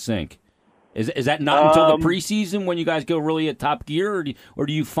to get in sync? Is that not until the preseason when you guys go really at top gear, or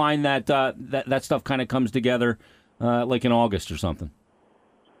do you find that that stuff kind of comes together like in August or something?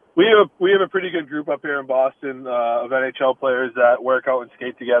 We have a pretty good group up here in Boston of NHL players that work out and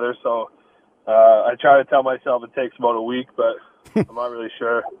skate together. So I try to tell myself it takes about a week, but I'm not really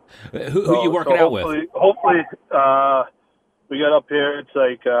sure. Who are you working out with? Hopefully, we got up here. It's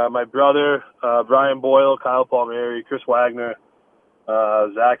like my brother, Brian Boyle, Kyle Palmieri, Chris Wagner,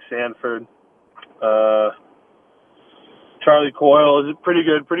 Zach Sanford, Charlie Coyle. Is a pretty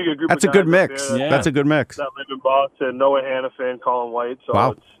good group. That's a good mix. Yeah. That's a good mix. That live in Boston. Noah Hannafin, Colin White. So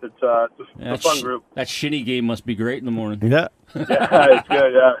wow. It's a fun group. That shinny game must be great in the morning. Yeah. Yeah, it's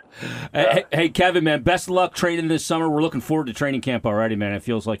good. Yeah. Hey, Kevin, man, best of luck training this summer. We're looking forward to training camp already, man. It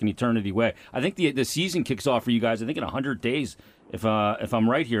feels like an eternity away. I think the season kicks off for you guys. I think in 100 days. If I'm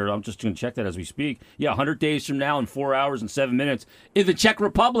right here, I'm just going to check that as we speak. Yeah, 100 days from now in 4 hours and 7 minutes in the Czech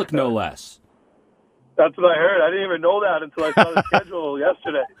Republic, no less. That's what I heard. I didn't even know that until I saw the schedule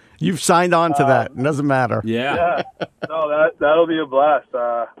yesterday. You've signed on to that. It doesn't matter. Yeah. No, that'll be a blast.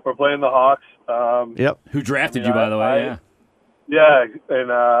 We're playing the Hawks. Yep. Who drafted you, by the way? Yeah. Yeah,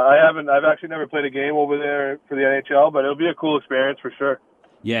 and I've actually never played a game over there for the NHL, but it'll be a cool experience for sure.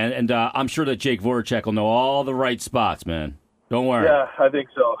 Yeah, and I'm sure that Jake Voracek will know all the right spots, man. Don't worry. Yeah, I think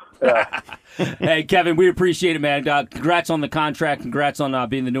so. Yeah. Hey, Kevin, we appreciate it, man. Congrats on the contract. Congrats on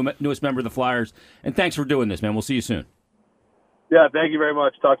being the newest member of the Flyers. And thanks for doing this, man. We'll see you soon. Yeah, thank you very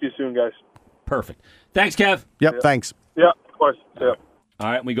much. Talk to you soon, guys. Perfect. Thanks, Kev. Yep, thanks. Yeah, of course. Yeah.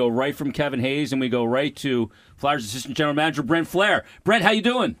 All right, we go right from Kevin Hayes, and we go right to Flyers Assistant General Manager Brent Flahr. Brent, how you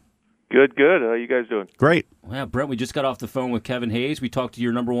doing? Good. How you guys doing? Great. Well, Brent, we just got off the phone with Kevin Hayes. We talked to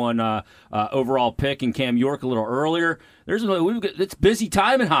your number one overall pick in Cam York a little earlier. It's busy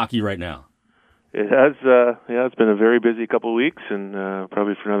time in hockey right now. It has. It's been a very busy couple of weeks, and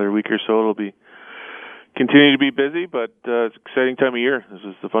probably for another week or so it'll be continue to be busy. But it's an exciting time of year. This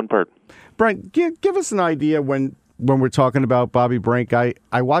is the fun part. Brent, give us an idea when we're talking about Bobby Brink.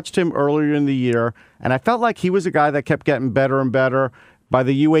 I watched him earlier in the year, and I felt like he was a guy that kept getting better and better. By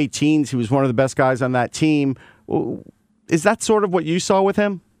the U18s, he was one of the best guys on that team. Is that sort of what you saw with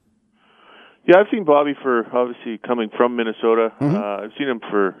him? Yeah, I've seen Bobby for obviously coming from Minnesota. Mm-hmm. I've seen him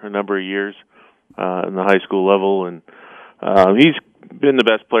for a number of years in the high school level, and he's been the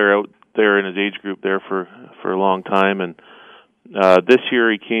best player out there in his age group there for a long time. And this year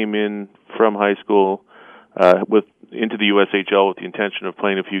he came in from high school into the USHL with the intention of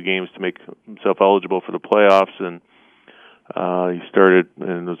playing a few games to make himself eligible for the playoffs, and he started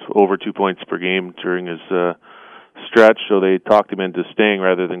and was over 2 points per game during his stretch, so they talked him into staying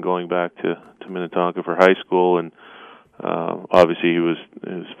rather than going back to Minnetonka for high school. And obviously he was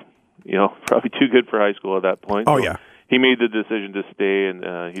probably too good for high school at that point. Oh, so yeah. He made the decision to stay,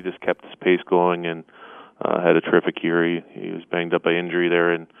 and he just kept his pace going and had a terrific year. He was banged up by injury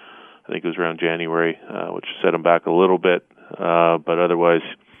there, and I think it was around January, which set him back a little bit. But otherwise,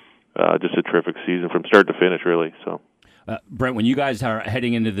 just a terrific season from start to finish, really. So. Brent, when you guys are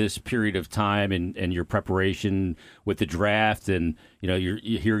heading into this period of time and your preparation with the draft, and you're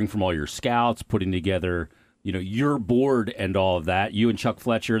hearing from all your scouts, putting together your board and all of that, you and Chuck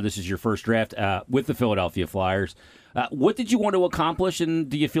Fletcher, this is your first draft with the Philadelphia Flyers. What did you want to accomplish, and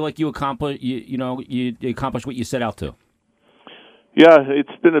do you feel like you accomplished what you set out to? Yeah,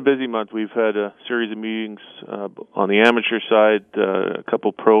 it's been a busy month. We've had a series of meetings on the amateur side, a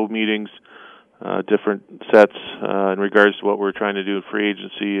couple pro meetings. Different sets in regards to what we're trying to do in free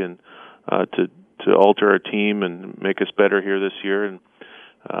agency and to alter our team and make us better here this year. And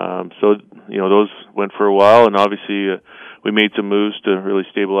so those went for a while, and obviously we made some moves to really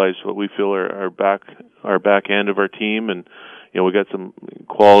stabilize what we feel are our back end of our team. And we got some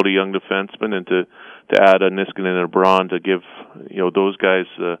quality young defensemen, and to add a Niskanen and a Braun to give those guys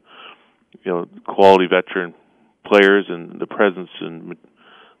quality veteran players and the presence and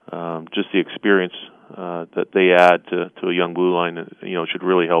just the experience that they add to a young blue line, should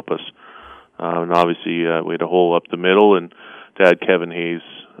really help us. And obviously, we had a hole up the middle, and to add Kevin Hayes,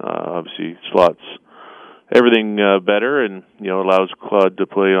 obviously slots everything better, and allows Claude to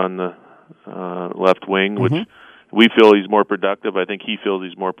play on the left wing, which we feel he's more productive. I think he feels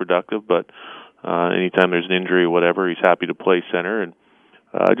he's more productive, but anytime there's an injury or whatever, he's happy to play center. And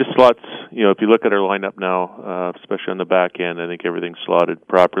just slots, if you look at our lineup now, especially on the back end, I think everything's slotted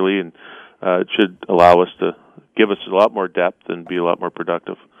properly, and it should allow us to give us a lot more depth and be a lot more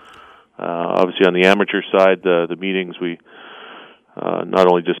productive. Obviously, on the amateur side, the meetings, we not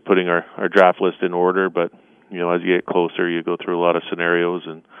only just putting our draft list in order, but as you get closer, you go through a lot of scenarios,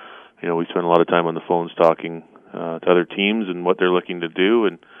 and we spend a lot of time on the phones talking to other teams and what they're looking to do,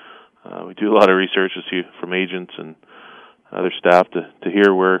 and we do a lot of research to see from agents and other staff to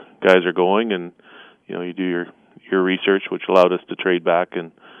hear where guys are going, and you do your research, which allowed us to trade back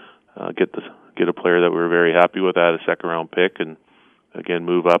and get a player that we were very happy with at a second round pick, and again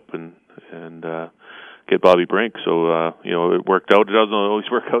move up and get Bobby Brink. So it worked out. It doesn't always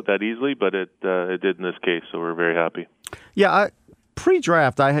work out that easily, but it did in this case. So we're very happy. Yeah,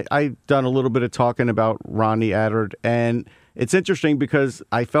 pre-draft, I done a little bit of talking about Ronnie Attard, and it's interesting because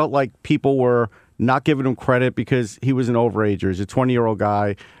I felt like people were not giving him credit because he was an overager. He's a 20-year-old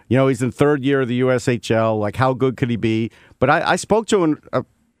guy. He's in third year of the USHL. Like, how good could he be? But I spoke to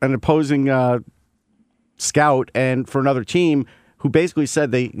an opposing scout and for another team who basically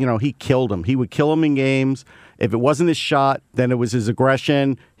said he killed him. He would kill him in games. If it wasn't his shot, then it was his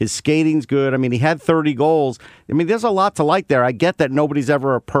aggression. His skating's good. I mean, he had 30 goals. I mean, there's a lot to like there. I get that nobody's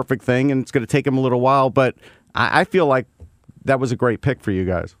ever a perfect thing, and it's going to take him a little while, but I feel like that was a great pick for you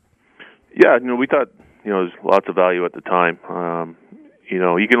guys. Yeah, we thought there's lots of value at the time.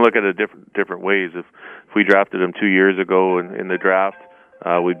 You can look at it different ways. If we drafted him 2 years ago in the draft,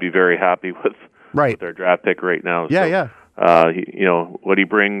 we'd be very happy with our draft pick right now. Yeah. What he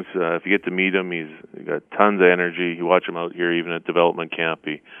brings, if you get to meet him, he's got tons of energy. You watch him out here, even at development camp.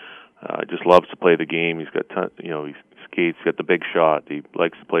 He just loves to play the game. He's got he skates. He's got the big shot. He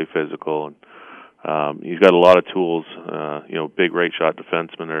likes to play physical, and he's got a lot of tools. Big right shot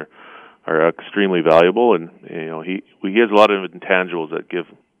defensemen are extremely valuable, and he has a lot of intangibles that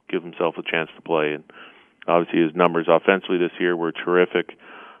give himself a chance to play. And obviously, his numbers offensively this year were terrific.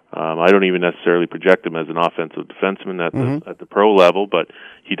 I don't even necessarily project him as an offensive defenseman at the pro level, but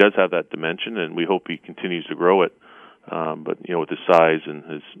he does have that dimension, and we hope he continues to grow it. But with his size and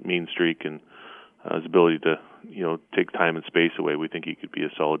his mean streak and his ability to take time and space away, we think he could be a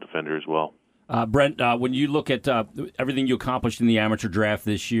solid defender as well. Brent, when you look at everything you accomplished in the amateur draft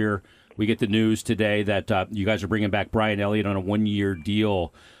this year, we get the news today that you guys are bringing back Brian Elliott on a 1-year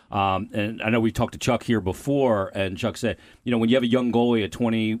deal. And I know we talked to Chuck here before, and Chuck said, when you have a young goalie at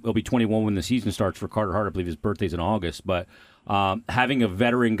 20, he'll be 21 when the season starts for Carter Hart. I believe his birthday's in August. But having a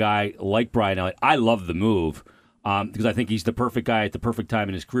veteran guy like Brian Elliott, I love the move because I think he's the perfect guy at the perfect time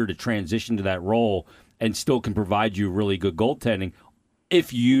in his career to transition to that role and still can provide you really good goaltending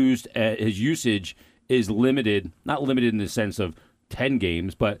if used. His usage is limited, not limited in the sense of 10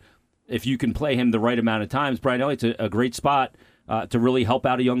 games, but if you can play him the right amount of times, Brian Elliott's a great spot to really help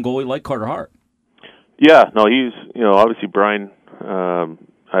out a young goalie like Carter Hart. Yeah, no, he's obviously Brian.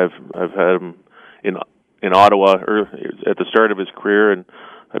 I've had him in Ottawa at the start of his career, and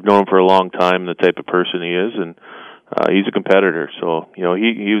I've known him for a long time. The type of person he is, and he's a competitor. So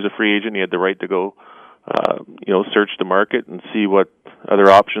he was a free agent. He had the right to go, search the market and see what other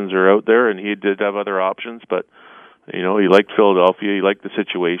options are out there, and he did have other options, but. He liked Philadelphia. He liked the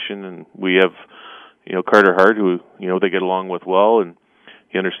situation, and we have, Carter Hart, who they get along with well, and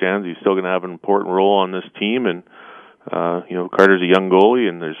he understands he's still going to have an important role on this team. And Carter's a young goalie,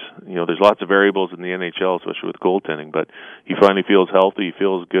 and there's lots of variables in the NHL, especially with goaltending. But he finally feels healthy. He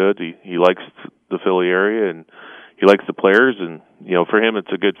feels good. He likes the Philly area, and he likes the players. And for him,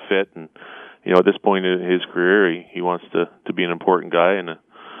 it's a good fit. And at this point in his career, he wants to be an important guy and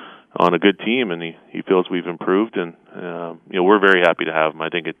on a good team, and he feels we've improved, and we're very happy to have him. I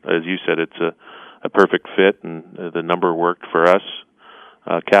think, as you said, it's a perfect fit, and the number worked for us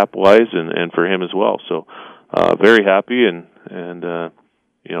cap wise, and for him as well. So very happy, and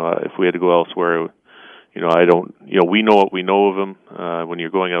if we had to go elsewhere, I don't. We know what we know of him. When you're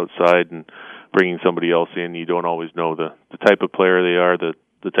going outside and bringing somebody else in, you don't always know the type of player they are,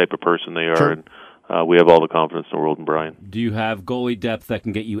 the type of person they are, sure. And we have all the confidence in the world in Brian. Do you have goalie depth that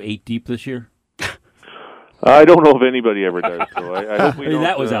can get you 8 deep this year? I don't know if anybody ever does. So I hope we don't.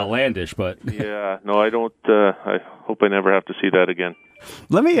 That was outlandish, but yeah, no, I don't. I hope I never have to see that again.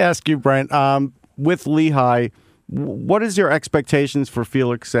 Let me ask you, Brent. With Lehigh, what is your expectations for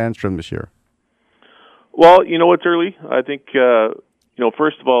Felix Sandstrom this year? Well, it's early. I think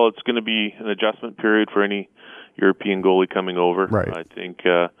first of all, it's going to be an adjustment period for any European goalie coming over. Right. I think.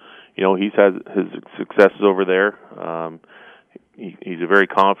 He's had his successes over there. He's a very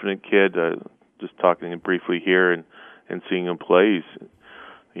confident kid. Just talking to him briefly here and seeing him play,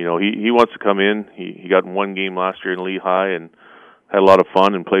 he wants to come in. He got in one game last year in Lehigh and had a lot of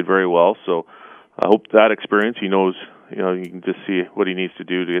fun and played very well. So I hope that experience, he knows, you can just see what he needs to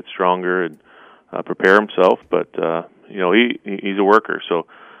do to get stronger and prepare himself. But he's a worker, so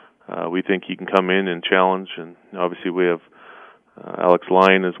we think he can come in and challenge. And obviously we have Alex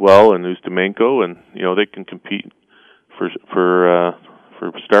Lyon as well, and Ustimenko, and they can compete for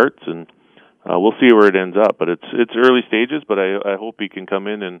starts, and we'll see where it ends up. But it's early stages, but I hope he can come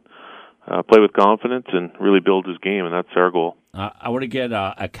in and play with confidence and really build his game, and that's our goal. I want to get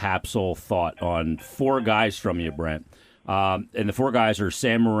a capsule thought on 4 guys from you, Brent. And the 4 guys are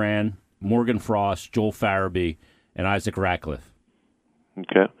Sam Moran, Morgan Frost, Joel Farabee, and Isaac Ratcliffe.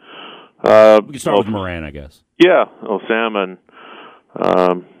 Okay. We can start with Moran, I guess. Yeah. Well, Sam, and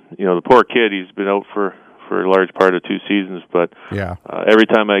the poor kid, he's been out for a large part of 2 seasons, but every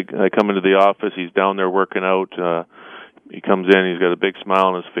time I come into the office, he's down there working out. He comes in, he's got a big smile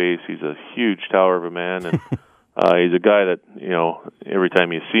on his face. He's a huge tower of a man, and he's a guy that, every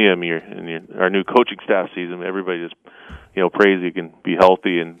time you see him, our new coaching staff sees him, everybody just, prays he can be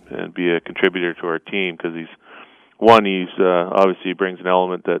healthy and be a contributor to our team, because he's obviously he brings an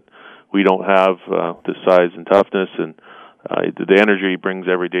element that we don't have, the size and toughness, and the energy he brings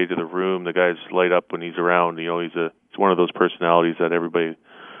every day to the room. The guys light up when he's around. He's one of those personalities that everybody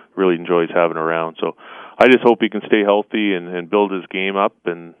really enjoys having around. So I just hope he can stay healthy and build his game up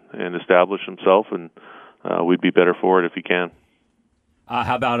and establish himself, and we'd be better for it if he can.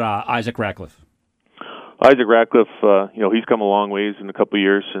 How about Isaac Ratcliffe? Isaac Ratcliffe, he's come a long ways in a couple of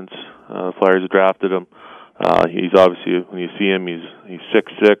years since Flyers have drafted him. He's obviously, when you see him, he's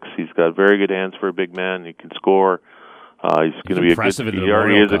 6'6". He's got very good hands for a big man. He can score. He's going to be he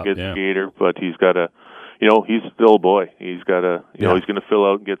already is a good skater, but he's got he's still a boy. He's got he's going to fill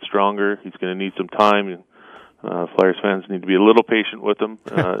out and get stronger. He's going to need some time. Flyers fans need to be a little patient with him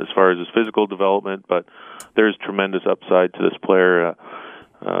as far as his physical development, but there's tremendous upside to this player.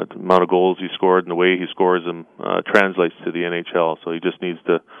 The amount of goals he scored and the way he scores them translates to the NHL. So he just needs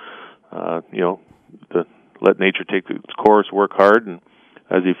to, to let nature take its course, work hard, and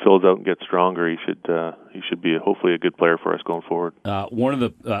as he fills out and gets stronger, he should be hopefully a good player for us going forward.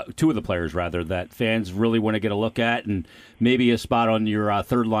 Two of the players rather that fans really want to get a look at, and maybe a spot on your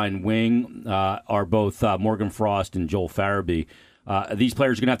third line wing are both Morgan Frost and Joel Farabee. These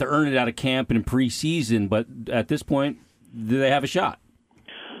players are going to have to earn it out of camp and in preseason, but at this point, do they have a shot?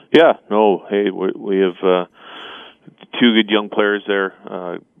 Yeah, no. Hey, we have 2 good young players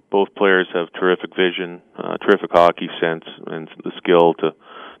there. Both players have terrific vision, terrific hockey sense, and the skill to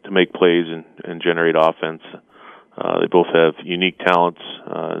make plays and generate offense. They both have unique talents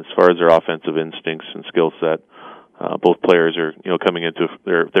as far as their offensive instincts and skill set. Both players are, coming into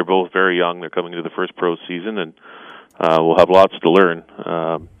they're both very young. They're coming into the first pro season, and we'll have lots to learn.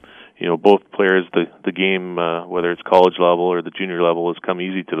 Both players, the game, whether it's college level or the junior level, has come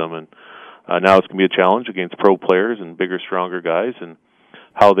easy to them, and now it's going to be a challenge against pro players and bigger, stronger guys, and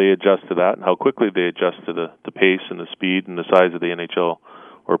how they adjust to that and how quickly they adjust to the pace and the speed and the size of the NHL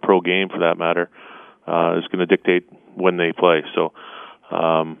or pro game, for that matter, is going to dictate when they play. So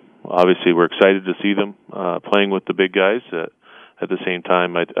obviously we're excited to see them playing with the big guys. At the same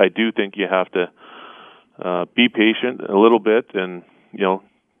time, I do think you have to be patient a little bit and,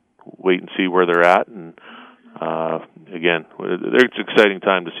 wait and see where they're at. And again, it's an exciting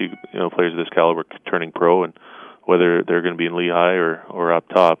time to see players of this caliber turning pro, and whether they're going to be in Lehigh or up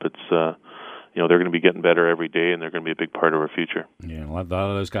top, it's they're going to be getting better every day, and they're going to be a big part of our future. Yeah, a lot of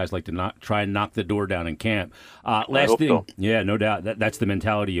those guys like to try and knock the door down in camp. Last thing, so. Yeah, no doubt, that's the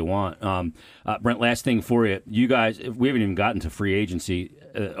mentality you want. Brent, last thing for you, you guys, we haven't even gotten to free agency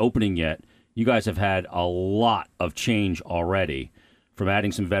opening yet. You guys have had a lot of change already. From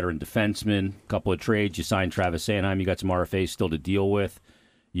adding some veteran defensemen, a couple of trades, you signed Travis Sanheim, you got some RFAs still to deal with.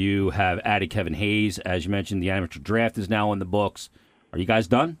 You have added Kevin Hayes. As you mentioned, the amateur draft is now in the books. Are you guys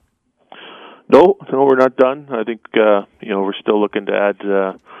done? No, we're not done. I think we're still looking to add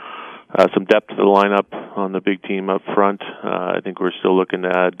some depth to the lineup on the big team up front. I think we're still looking to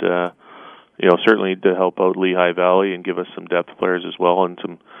add, certainly to help out Lehigh Valley and give us some depth players as well, and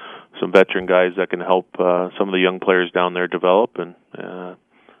some veteran guys that can help some of the young players down there develop and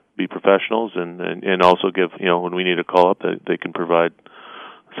be professionals, and also give, when we need a call up, they can provide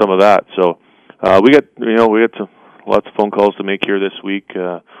some of that. So we got lots of phone calls to make here this week.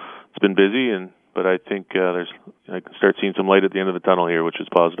 It's been busy, but I think I can start seeing some light at the end of the tunnel here, which is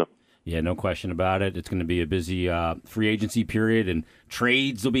positive. Yeah, no question about it. It's going to be a busy free agency period, and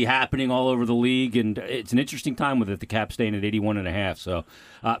trades will be happening all over the league, and it's an interesting time with it, the cap staying at 81.5. So,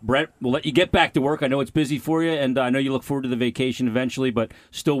 Brett, we'll let you get back to work. I know it's busy for you, and I know you look forward to the vacation eventually, but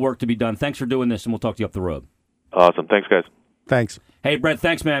still work to be done. Thanks for doing this, and we'll talk to you up the road. Awesome. Thanks, guys. Thanks. Hey, Brett,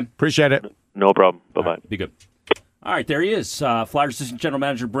 thanks, man. Appreciate it. No problem. Bye-bye. Right, be good. All right, there he is, Flyers Assistant General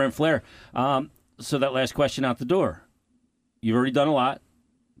Manager Brent Flahr. So that last question out the door. You've already done a lot.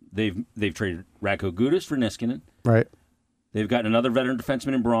 They've traded Radko Gudas for Niskanen. Right. They've gotten another veteran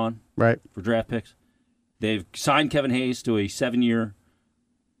defenseman in Braun. Right. For draft picks. They've signed Kevin Hayes to a 7-year,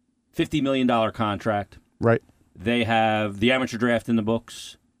 $50 million contract. Right. They have the amateur draft in the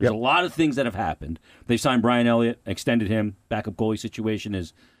books. There's a lot of things that have happened. They've signed Brian Elliott, extended him. Backup goalie situation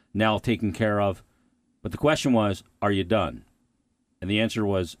is now taken care of. But the question was, are you done? And the answer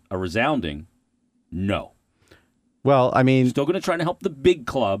was a resounding no. Well, I mean, still going to try to help the big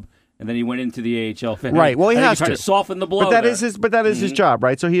club, and then he went into the AHL. Right. Well, he has to soften the blow. But that is his job,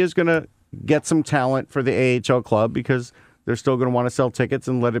 right? So he is going to get some talent for the AHL club because they're still going to want to sell tickets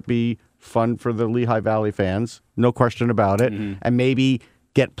and let it be fun for the Lehigh Valley fans. No question about it. And maybe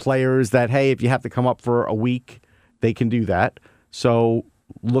get players that, hey, if you have to come up for a week, they can do that. So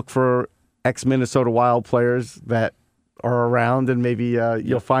look for ex-Minnesota Wild players that are around, and maybe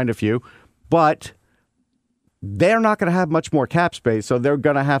you'll find a few. But they're not going to have much more cap space, so they're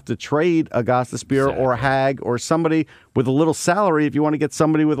going to have to trade a Gostisbehere or a Hag or somebody with a little salary if you want to get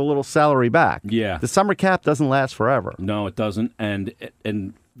somebody with a little salary back. Yeah. The summer cap doesn't last forever. No, it doesn't. And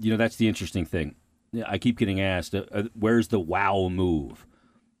that's the interesting thing. I keep getting asked, where's the wow move?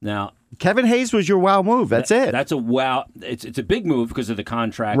 Now, Kevin Hayes was your wow move. That's it. That's a wow. It's a big move because of the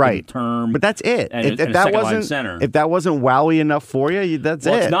contract and the term. But that's it. And if that wasn't center. If that wasn't wowy enough for you, that's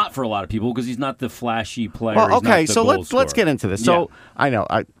it. It's not for a lot of people because he's not the flashy player. Well, okay, so let's get into this. So I know.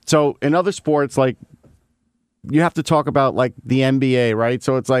 So in other sports, like you have to talk about like the NBA, right?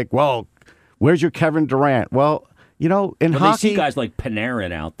 So it's like, well, where's your Kevin Durant? Well, in hockey, they see guys like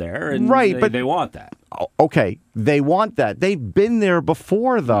Panarin out there, and but they want that. Okay, they want that. They've been there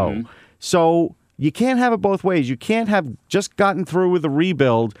before, though. So you can't have it both ways. You can't have just gotten through with a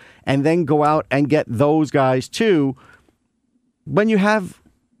rebuild and then go out and get those guys, too, when you have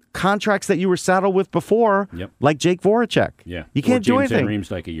contracts that you were saddled with before, like Jake Voracek. Yeah. You can't do anything.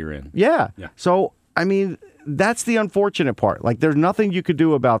 Reams like a year in. Yeah. So, I mean, that's the unfortunate part. Like, there's nothing you could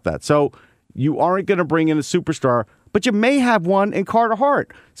do about that. So you aren't going to bring in a superstar, but you may have one in Carter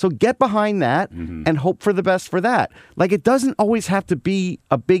Hart. So get behind that and hope for the best for that. Like, it doesn't always have to be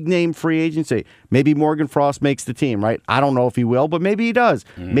a big-name free agency. Maybe Morgan Frost makes the team, right? I don't know if he will, but maybe he does.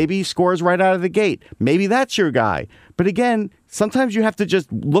 Maybe he scores right out of the gate. Maybe that's your guy. But again, sometimes you have to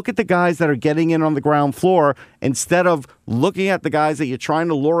just look at the guys that are getting in on the ground floor instead of looking at the guys that you're trying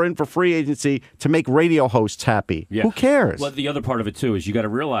to lure in for free agency to make radio hosts happy. Yeah. Who cares? Well, the other part of it, too, is you got to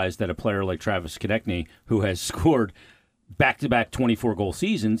realize that a player like Travis Konechny, who has scored back-to-back 24-goal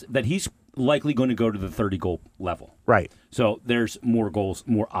seasons, that he's likely going to go to the 30-goal level. Right. So there's more goals,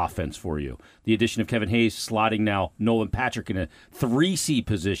 more offense for you. The addition of Kevin Hayes slotting now Nolan Patrick in a 3C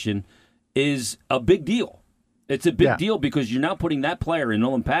position is a big deal. It's a big deal because you're now putting that player in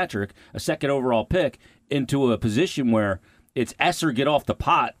Nolan Patrick, a second overall pick, into a position where it's S or get off the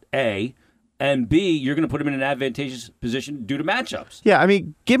pot, A, and B, you're going to put him in an advantageous position due to matchups. Yeah, I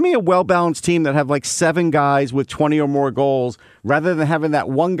mean, give me a well-balanced team that have like 7 guys with 20 or more goals rather than having that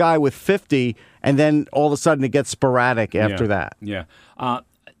one guy with 50 and then all of a sudden it gets sporadic after that. Yeah.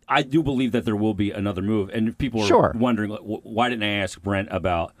 I do believe that there will be another move. And if people are wondering, why didn't I ask Brent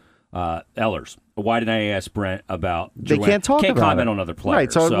about Ehlers? Why didn't I ask Brent about They can't talk can't about comment it. On other players.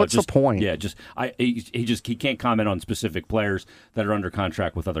 Right, so what's the point? Yeah, he can't comment on specific players that are under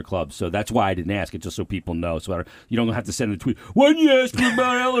contract with other clubs. So that's why I didn't ask it, just so people know. So you don't have to send a tweet. When you asked me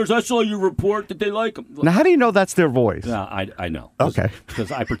about Ehlers, I saw your report that they like him. Now, how do you know that's their voice? I know. Okay.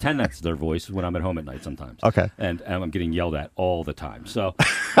 Because I pretend that's their voice when I'm at home at night sometimes. Okay. And I'm getting yelled at all the time. So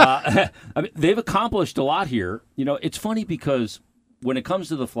I mean, they've accomplished a lot here. It's funny because when it comes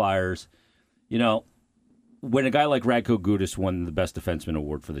to the Flyers, when a guy like Radko Gudas won the Best Defenseman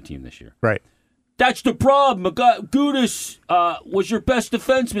award for the team this year. Right. That's the problem. Gudas was your best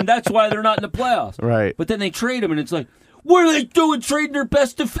defenseman. That's why they're not in the playoffs. Right. But then they trade him, and it's like, what are they doing trading their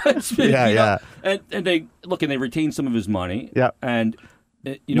best defenseman? Yeah. And they and they retain some of his money. Yeah. And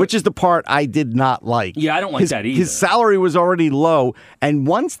which is the part I did not like. Yeah, I don't like that either. His salary was already low, and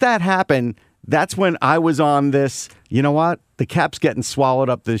once that happened, that's when I was on this, you know what? The cap's getting swallowed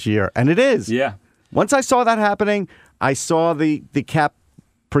up this year, and it is. Yeah. Once I saw that happening, I saw the cap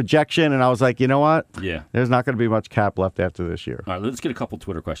projection, and I was like, you know what? Yeah. There's not going to be much cap left after this year. All right, let's get a couple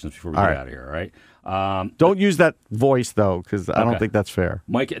Twitter questions before we get out of here, all right? Don't use that voice, though, because I don't think that's fair.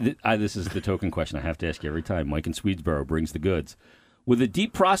 Mike, this is the token question I have to ask you every time. Mike in Swedesboro brings the goods. With a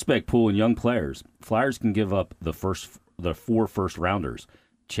deep prospect pool and young players, Flyers can give up the 4 first-rounders.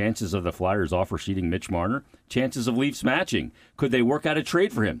 Chances of the Flyers offer seeding Mitch Marner? Chances of Leafs matching? Could they work out a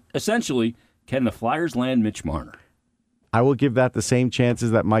trade for him? Essentially, can the Flyers land Mitch Marner? I will give that the same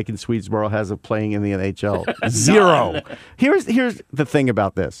chances that Mike in Swedesboro has of playing in the NHL. 0. Here's the thing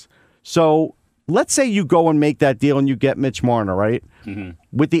about this. So let's say you go and make that deal and you get Mitch Marner, right? Mm-hmm.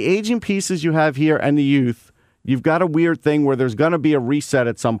 With the aging pieces you have here and the youth, you've got a weird thing where there's going to be a reset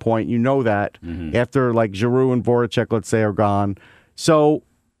at some point. You know that after like Giroux and Voracek, let's say, are gone. So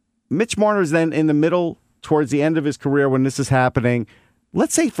Mitch Marner's then in the middle towards the end of his career when this is happening.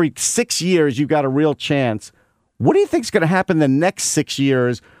 Let's say for 6 years you've got a real chance. What do you think is going to happen the next 6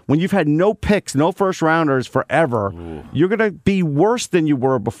 years when you've had no picks, no first-rounders forever? Ooh. You're going to be worse than you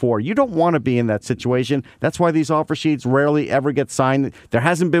were before. You don't want to be in that situation. That's why these offer sheets rarely ever get signed. There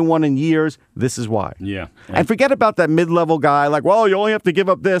hasn't been one in years. This is why. Yeah. And forget about that mid-level guy like, well, you only have to give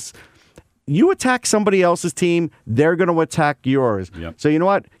up this. You attack somebody else's team, they're going to attack yours. Yep. So you know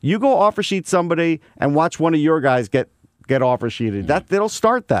what? You go offer sheet somebody and watch one of your guys get offer sheeted. That'll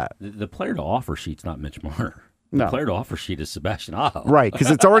start that. The player to offer sheet's not Mitch Marner. No. The player to offer sheet is Sebastian Aho. Right, because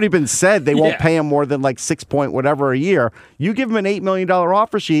it's already been said they won't pay him more than like 6 point whatever a year. You give him an $8 million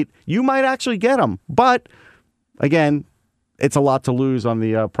offer sheet, you might actually get him. But, again, it's a lot to lose on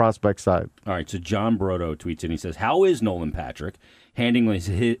the prospect side. All right, so John Brodo tweets in. He says, how is Nolan Patrick handling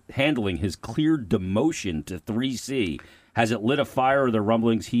his clear demotion to 3C? Has it lit a fire or the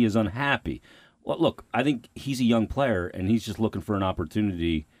rumblings he is unhappy? Well, look, I think he's a young player, and he's just looking for an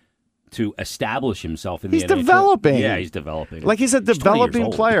opportunity to establish himself in the NHL. He's developing. Yeah, he's developing. Like he's a developing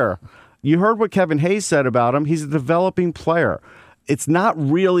player. You heard what Kevin Hayes said about him. He's a developing player. It's not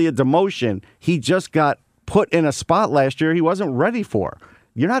really a demotion. He just got put in a spot last year he wasn't ready for.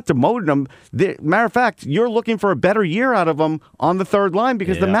 You're not demoting him. Matter of fact, you're looking for a better year out of him on the third line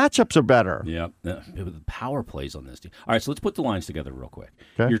because the matchups are better. Yeah. The power plays on this team. All right, so let's put the lines together real quick.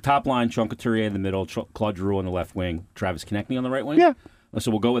 Okay. Your top line, Sean Couturier in the middle, Claude Giroux on the left wing, Travis Konechny on the right wing? Yeah. So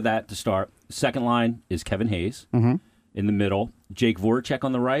we'll go with that to start. Second line is Kevin Hayes in the middle, Jake Voracek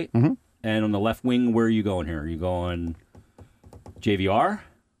on the right, and on the left wing, where are you going here? Are you going JVR?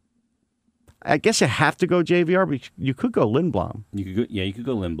 I guess you have to go JVR, but you could go Lindblom. You could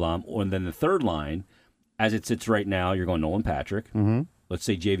go Lindblom. And then the third line, as it sits right now, you're going Nolan Patrick. Let's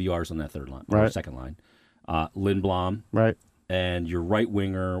say JVR's on that third line, or second line. Lindblom. Right. And your right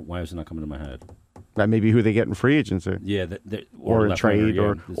winger, why is it not coming to my head? That may be who they get in free agency. Yeah. Or in trade,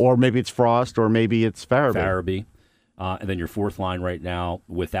 or maybe it's Frost, or maybe it's Farabee. And then your fourth line right now,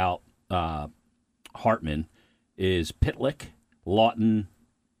 without Hartman, is Pitlick, Lawton,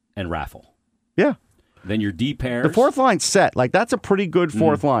 and Raffle. Yeah. Then your D pairs. The fourth line's set. Like, that's a pretty good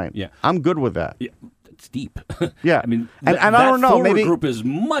fourth line. Yeah. I'm good with that. Yeah. It's deep. Yeah. I mean, and I don't know. Maybe group is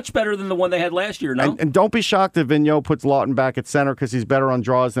much better than the one they had last year, no? And don't be shocked if Vigneault puts Lawton back at center because he's better on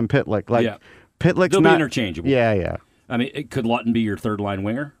draws than Pitlick. Pitlick's They'll not... be interchangeable. Yeah. I mean, could Lawton be your third line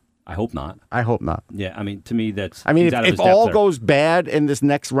winger? I hope not. Yeah, I mean, to me, that's... I mean, if all goes bad in this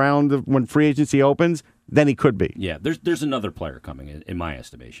next round of when free agency opens, then he could be. Yeah, there's another player coming in my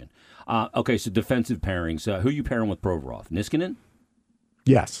estimation. Okay, so defensive pairings. Who are you pairing with Provorov? Niskanen?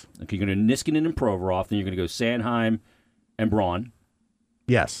 Yes. Okay, you're going to Niskanen and Provorov, then you're going to go Sanheim and Braun.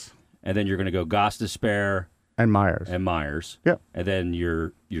 Yes. And then you're going to go Gostisbehere and Myers. Yep. And then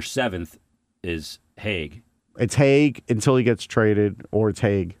your seventh is Haig. It's Haig until he gets traded, or it's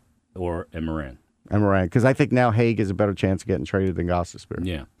Haig. And Moran. Because I think now Haig has a better chance of getting traded than Gostisbehere.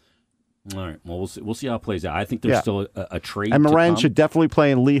 Yeah. All right. Well, we'll see how it plays out. I think there's still a trade. And Moran should definitely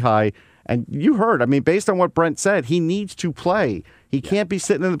play in Lehigh. And you heard, I mean, based on what Brent said, he needs to play. He can't be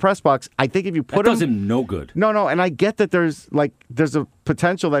sitting in the press box. I think if you put does him no good. No, and I get that there's a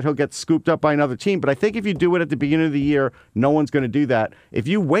potential that he'll get scooped up by another team, but I think if you do it at the beginning of the year, no one's going to do that. If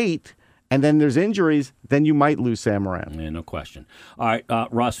you wait and then there's injuries, then you might lose Sam Moran. Yeah, no question. All right,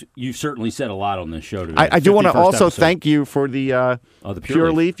 Russ, you've certainly said a lot on this show today. I do want to also thank you for the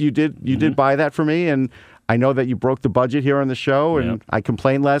Pure Leaf. You did buy that for me, and I know that you broke the budget here on the show, and I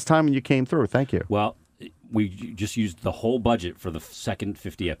complained last time, and you came through. Thank you. Well, we just used the whole budget for the second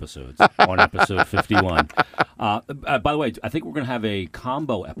 50 episodes on episode 51. By the way, I think we're going to have a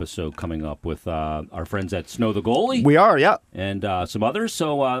combo episode coming up with our friends at Snow the Goalie. We are, yeah. And some others.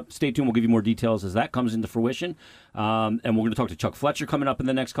 So stay tuned. We'll give you more details as that comes into fruition. And we're going to talk to Chuck Fletcher coming up in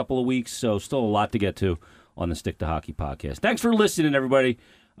the next couple of weeks. So still a lot to get to on the Stick to Hockey podcast. Thanks for listening, everybody.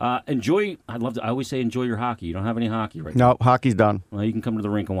 Enjoy. I always say enjoy your hockey. You don't have any hockey right now. No, hockey's done. Well, you can come to the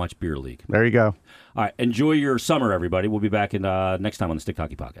rink and watch Beer League. There you go. All right. Enjoy your summer, everybody. We'll be back in next time on the Stick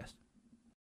Hockey Podcast.